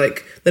 And she's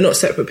like, they're not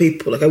separate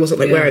people. Like I wasn't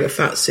like wearing a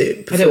fat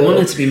suit before. I don't want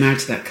her to be married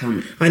to that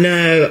cunt. I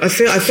know. I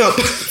felt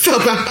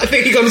bad. I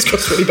think he comes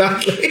across really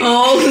badly.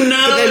 Oh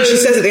no. But then she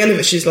says at the end of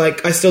it, she's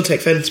like, I still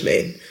take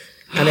phentermine.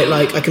 And it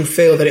like, I can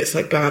feel that it's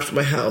like bad for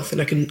my health. And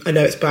I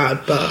know it's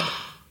bad, but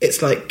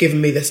it's like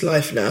given me this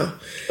life now.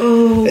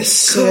 Oh, it's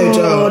so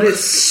dark.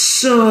 It's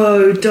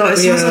so dark. It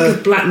sounds like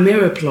a Black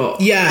Mirror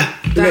plot. Yeah,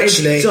 that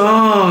literally. Is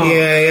dark.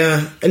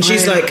 Yeah. And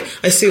she's like,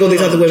 I see all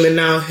these other women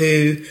now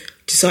who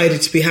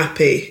decided to be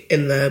happy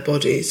in their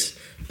bodies,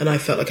 and I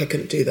felt like I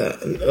couldn't do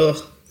that. And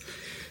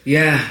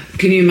yeah.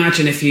 Can you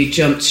imagine if you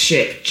jumped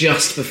ship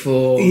just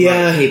before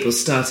like, people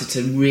started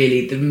to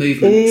really the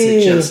movement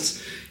to just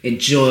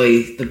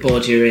enjoy the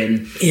bod you're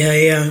in?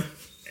 Yeah.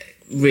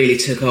 Really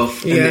took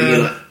off, and then you're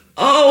like,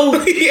 oh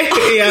God,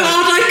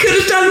 I could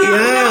have done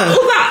that.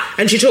 All that.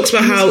 And she talks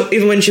about how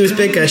even when she was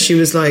bigger, she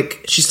was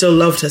like, she still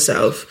loved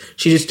herself.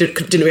 She just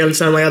didn't really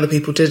understand why other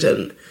people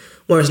didn't.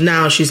 Whereas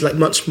now she's like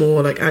much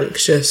more like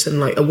anxious and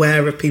like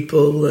aware of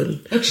people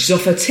and she's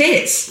off her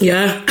tits.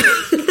 Yeah.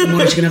 And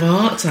why is she gonna have a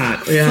heart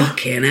attack? Yeah.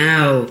 Fucking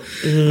hell.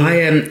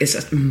 It's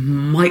a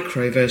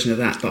micro version of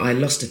that, but I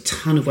lost a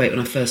ton of weight when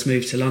I first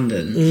moved to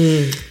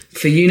London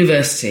for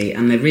university,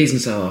 and the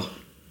reasons are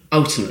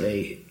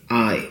ultimately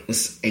I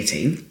was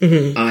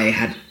 18. I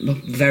had a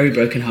very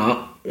broken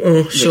heart.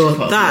 Oh, sure.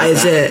 That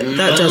is it.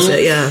 That does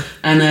it, yeah.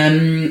 And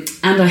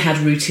I had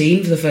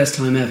routine for the first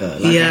time ever.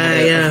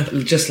 Like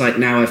just like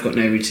now I've got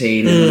no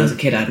routine, and when I was a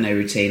kid I had no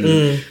routine.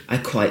 And I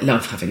quite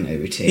love having no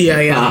routine.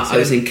 But I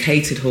was in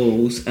catered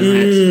halls,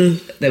 and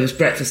there was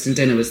breakfast and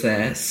dinner was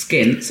there,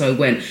 skint. So I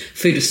went.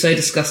 Food was so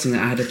disgusting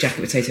that I had a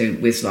jacket potato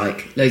with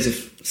like loads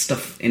of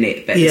stuff in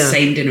it, but the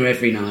same dinner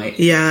every night.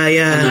 Yeah.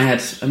 And I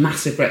had a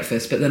massive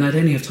breakfast, but then I'd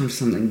only have time for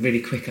something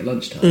really quick at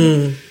lunchtime.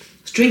 I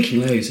was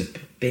drinking loads of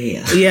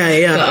beer.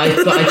 Yeah.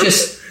 But I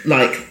just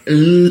like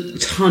a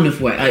ton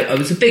of weight. I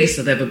was the biggest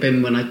I'd ever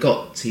been when I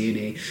got to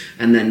uni,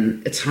 and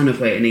then a ton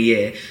of weight in a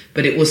year.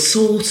 But it was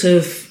sort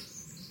of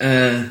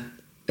a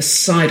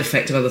side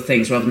effect of other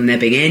things rather than there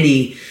being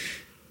any.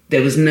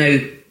 There was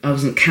no. I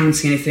wasn't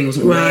counting anything. I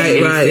wasn't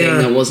weighing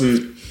anything. I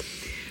wasn't.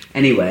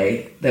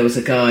 Anyway, there was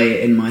a guy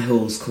in my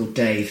halls called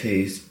Dave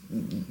who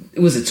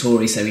was a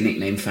Tory, so we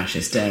nicknamed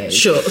Fascist Dave.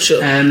 Sure.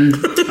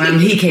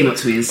 He came up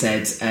to me and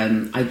said,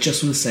 I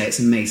just want to say it's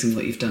amazing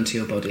what you've done to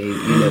your body.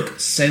 You look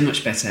so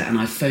much better. And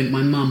I phoned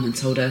my mum and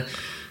told her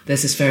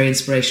there's this very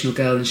inspirational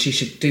girl and she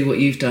should do what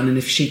you've done, and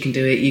if she can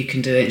do it, you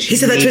can do it. And he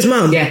said that to his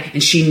mum? Yeah,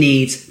 and she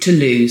needs to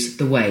lose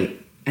the weight.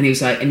 And he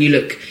was like, and you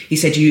look, he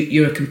said,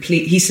 you're a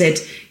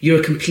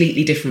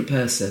completely different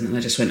person. And I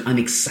just went, I'm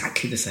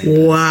exactly the same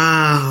person.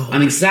 Wow.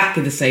 I'm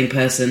exactly the same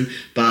person,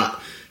 but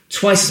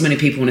twice as many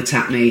people want to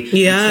tap me, and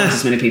twice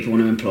as many people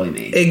want to employ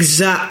me.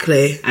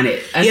 Exactly. And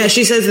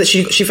she says that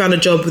she found a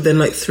job within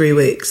like 3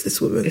 weeks, this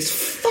woman. It's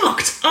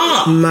fucked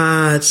up.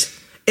 Mad.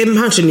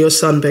 Imagine your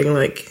son being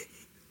like,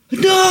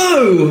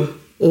 no!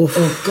 Oof.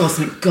 Oh, God,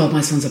 thank God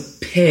my son's a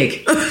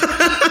pig.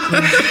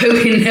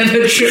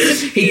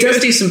 He does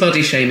do some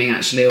body shaming,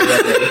 actually,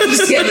 already.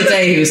 Just the other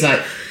day, he was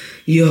like,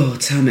 your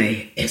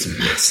tummy is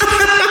massive.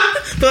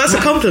 But that's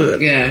a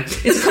compliment. Yeah.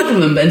 It's a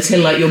compliment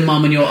until, like, your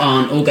mum and your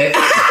aunt all go,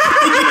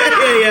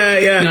 yeah.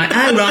 You're like,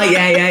 oh, right,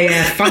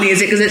 yeah. Funny,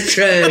 is it? Because it's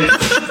true.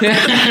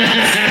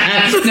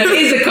 No, it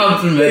is a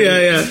compliment.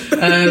 Yeah.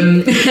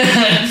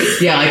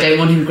 Yeah, I don't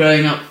want him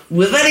growing up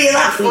with any of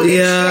that fucking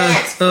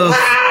shit. Oh.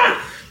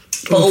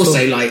 But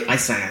also, like I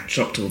say, I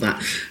dropped all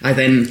that. I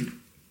then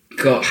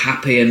got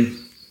happy and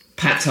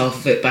packed half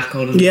of it back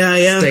on and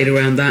stayed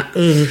around that.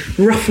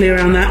 Roughly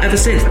around that ever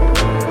since.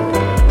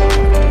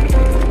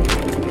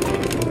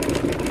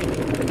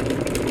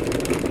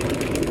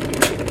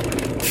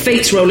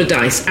 Fate's roll of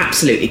dice,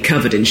 absolutely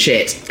covered in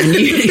shit. And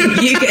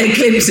you get a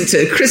glimpse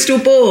into a crystal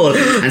ball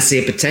and see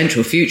a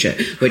potential future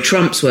where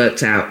Trump's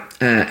worked out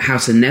how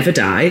to never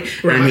die,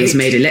 and he's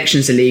made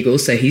elections illegal,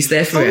 so he's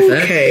there forever.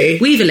 Okay.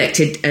 We've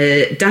elected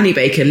Danny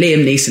Baker,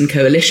 Liam Neeson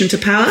coalition to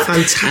power.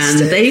 Fantastic. And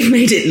they've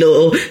made it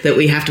law that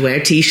we have to wear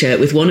a T-shirt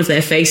with one of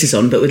their faces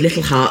on, but with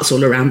little hearts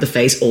all around the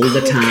face all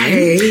the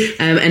time.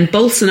 And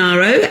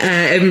Bolsonaro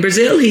in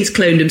Brazil, he's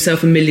cloned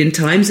himself 1 million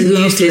times and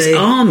used his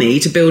army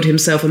to build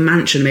himself a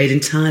mansion made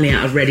entirely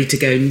out of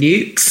ready-to-go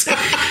nukes.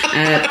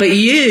 But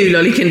you,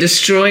 Lolly, can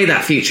destroy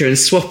that future and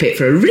swap it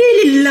for a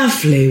really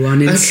lovely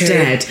one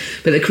instead.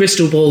 But the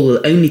crystal ball will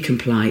only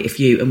comply if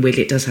you, and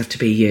weirdly it does have to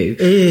be you,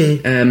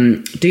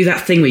 do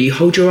that thing where you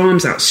hold your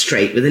arms out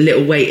straight with a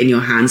little weight in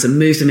your hands and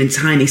move them in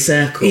tiny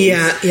circles.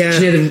 Yeah. Do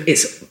you know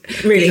it's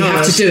really you hard.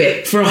 have to do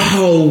it for a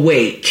whole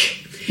week.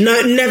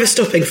 No, never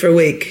stopping for a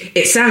week.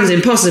 It sounds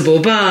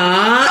impossible,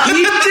 but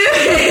you do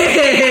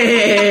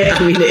it.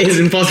 I mean, it is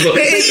impossible.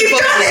 It is You've done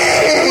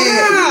it.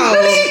 Wow.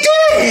 But you do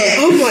it.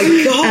 Oh my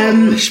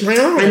gosh, my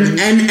arms.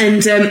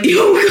 And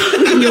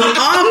your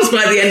arms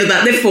by the end of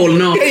that, they've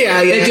fallen off.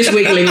 Yeah. They're just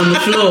wiggling on the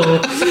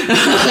floor.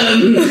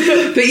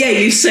 But yeah,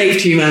 you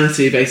saved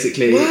humanity,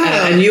 basically.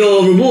 Wow. And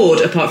your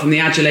reward, apart from the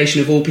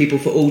adulation of all people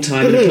for all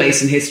time in a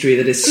place in history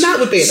that is that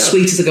would be enough.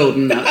 Sweet as a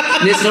golden nut,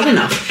 and it's not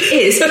enough,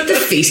 is the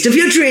feast of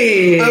your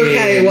dreams.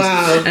 Okay,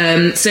 wow.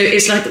 So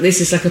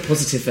this is like a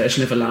positive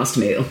version of a last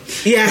meal.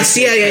 Yes,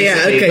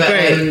 yeah. Okay, but,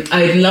 great.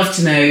 I'd love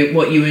to know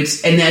what you would,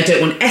 and I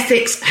don't want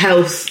ethics,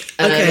 health,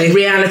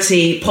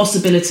 reality,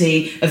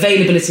 possibility,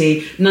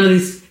 availability. None of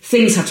these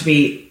things have to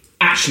be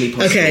actually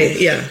possible. Okay,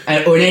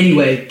 yeah. Or in any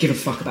way give a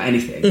fuck about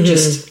anything.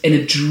 Just in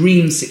a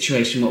dream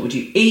situation, what would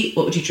you eat?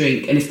 What would you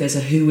drink? And if there's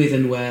a who, with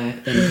and where,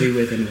 then who,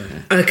 with and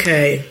where.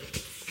 Okay.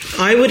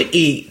 I would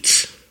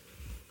eat...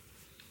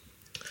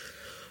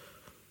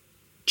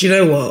 Do you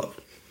know what?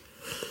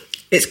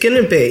 It's going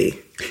to be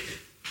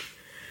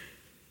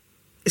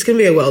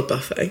a world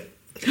buffet.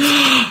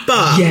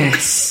 But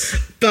yes.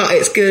 But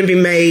it's going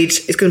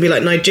to be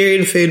like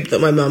Nigerian food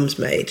that my mum's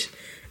made.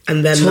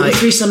 And then talk me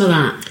through some of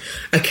that.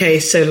 Okay,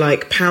 so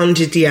like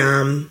pounded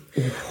yam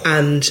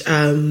and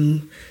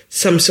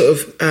some sort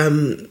of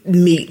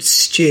meat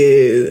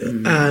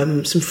stew,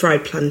 some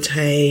fried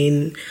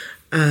plantain,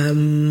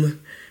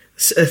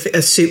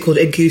 a soup called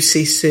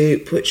egusi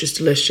soup, which is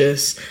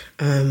delicious,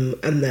 and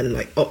then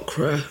like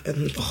okra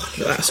and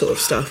that sort of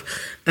stuff.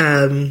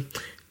 And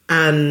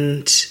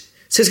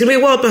so it's going to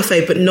be a wild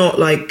buffet, but not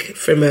like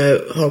from a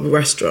horrible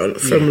restaurant,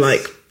 from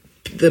like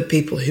the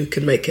people who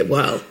can make it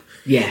well.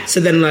 Yeah. So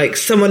then, like,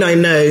 someone I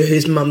know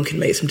whose mum can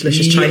make some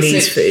delicious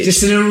Chinese food.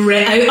 Just an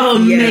array. Oh,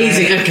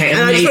 amazing. Yeah. Okay, and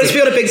amazing. I just want to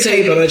be on a big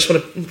table and I just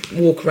want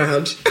to walk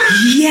around.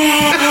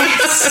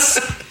 Yes!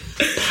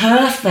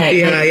 Perfect.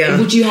 Yeah.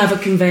 Would you have a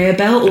conveyor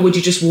belt, or would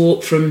you just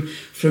walk from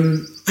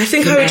I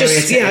think I would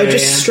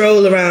just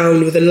stroll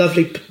around with a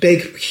lovely,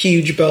 big,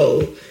 huge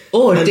bowl.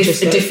 Or a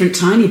different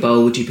tiny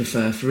bowl would you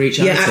prefer for each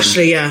item? Yeah,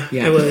 actually,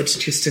 I would.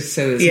 Just to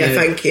so there's no...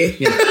 thank you.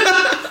 Yeah.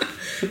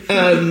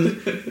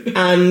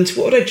 And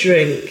what would I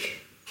drink?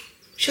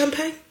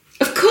 Champagne?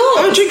 Of course!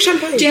 I would drink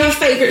champagne. Do you have a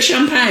favourite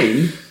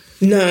champagne?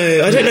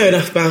 No, I don't know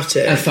enough about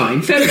it. Oh,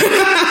 fine. Fair enough.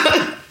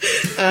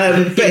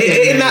 But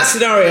in that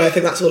scenario, I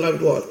think that's all I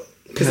would want.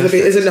 Because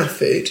there's enough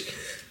food.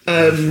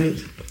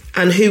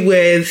 And who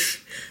with...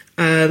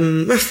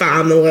 my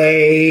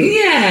family.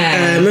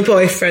 Yeah. My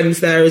boyfriend's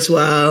there as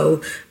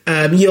well.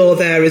 You're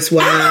there as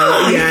well.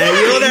 Oh,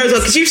 you're there as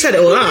well, because you've set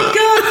it all up. Oh, my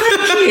God,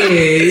 thank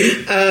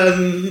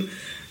you.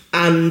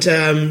 And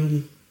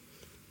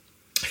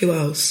who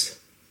else?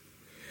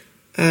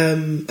 I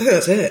think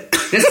that's it.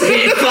 That's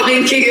it.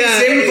 Fine, keep it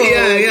simple.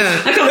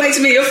 Yeah. I can't wait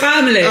to meet your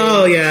family.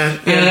 Oh, yeah.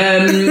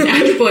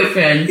 And your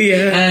boyfriend.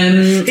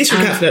 Yeah. He's from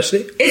Catford,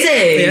 actually. Is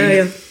he?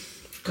 Yeah.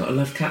 Gotta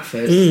love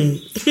Catford.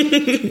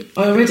 I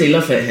already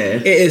love it here.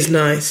 It is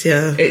nice,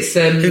 yeah. It's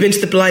Have you been to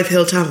the Blythe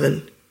Hill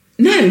Tavern?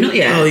 No, not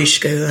yet. Oh, you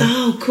should go there.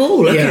 Oh,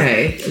 cool.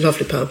 Okay. Yeah,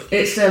 lovely pub.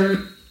 It's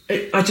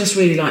I just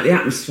really like the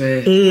atmosphere.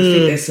 I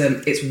think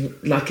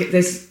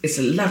it's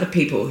a lot of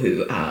people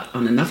who are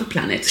on another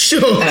planet. Sure.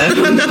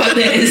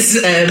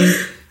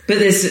 But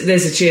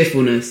there's a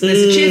cheerfulness. There's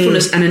a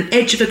cheerfulness and an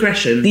edge of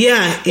aggression. All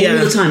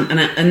the time.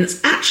 And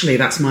actually,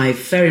 that's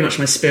very much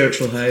my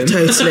spiritual home.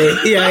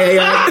 Totally.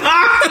 Yeah.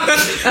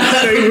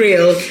 Very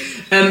real.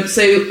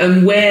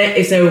 Where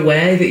is there a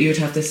way that you would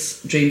have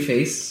this dream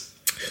feast?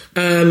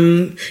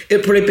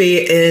 It'd probably be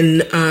in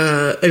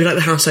maybe like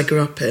the house I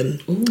grew up in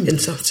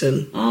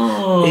Sutton.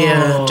 Oh,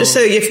 yeah, just so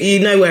you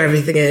know where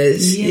everything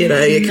is. Yeah, you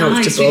know, you're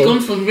comfortable. You've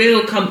gone for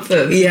real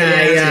comfort.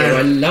 Yeah.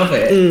 I love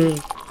it.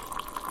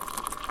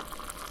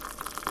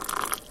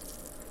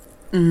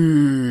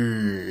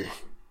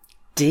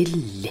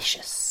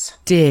 Delicious.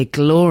 Dear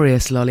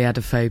glorious Lolly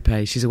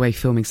Adefope. She's away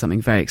filming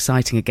something very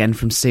exciting again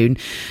from soon.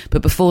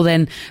 But before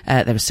then,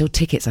 there are still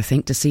tickets, I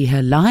think, to see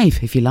her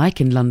live, if you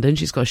like, in London.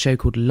 She's got a show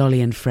called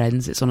Lolly and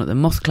Friends. It's on at the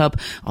Moth Club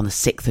on the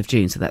 6th of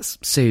June, so that's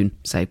soon.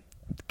 So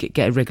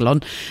get a wriggle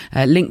on.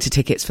 Link to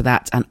tickets for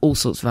that and all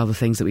sorts of other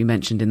things that we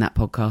mentioned in that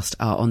podcast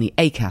are on the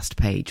Acast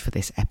page for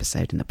this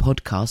episode in the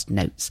podcast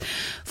notes.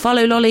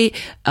 Follow Lolly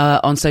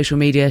on social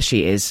media.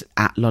 She is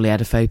at Lolly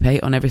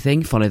Adefope on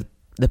everything. Follow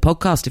the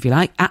podcast, if you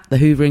like, at The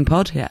Hoovering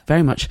Pod. Yeah,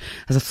 very much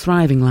has a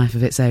thriving life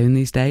of its own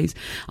these days.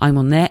 I'm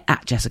on there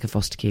at Jessica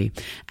Fostekew.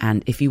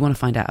 And if you want to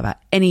find out about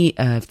any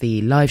of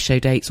the live show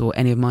dates or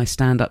any of my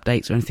stand-up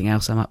dates or anything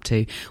else I'm up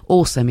to,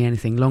 or send me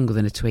anything longer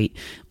than a tweet,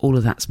 all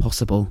of that's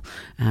possible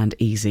and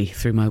easy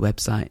through my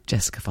website,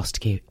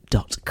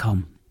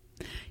 jessicafostekew.com.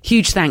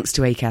 Huge thanks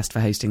to Acast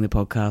for hosting the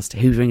podcast.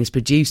 Hoovering is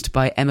produced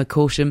by Emma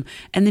Corsham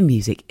and the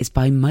music is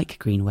by Mike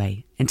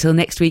Greenway. Until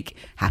next week,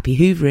 happy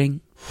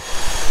Hoovering.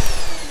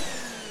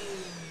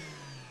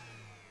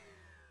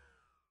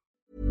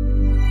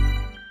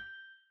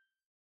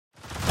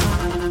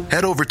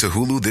 Head over to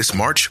Hulu this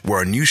March, where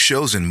our new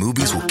shows and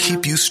movies will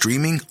keep you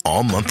streaming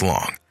all month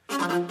long.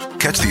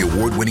 Catch the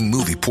award-winning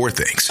movie Poor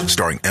Things,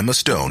 starring Emma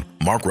Stone,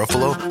 Mark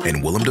Ruffalo,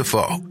 and Willem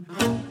Dafoe.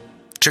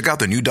 Check out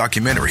the new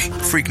documentary,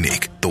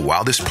 Freaknik, The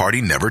Wildest Party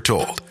Never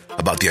Told,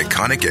 about the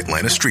iconic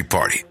Atlanta Street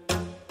Party.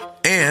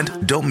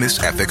 And don't miss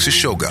FX's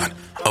Shogun,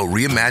 a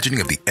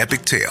reimagining of the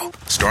epic tale,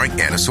 starring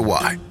Anna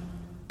Sawai.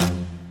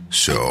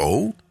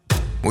 So,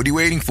 what are you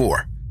waiting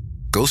for?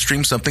 Go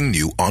stream something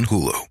new on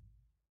Hulu.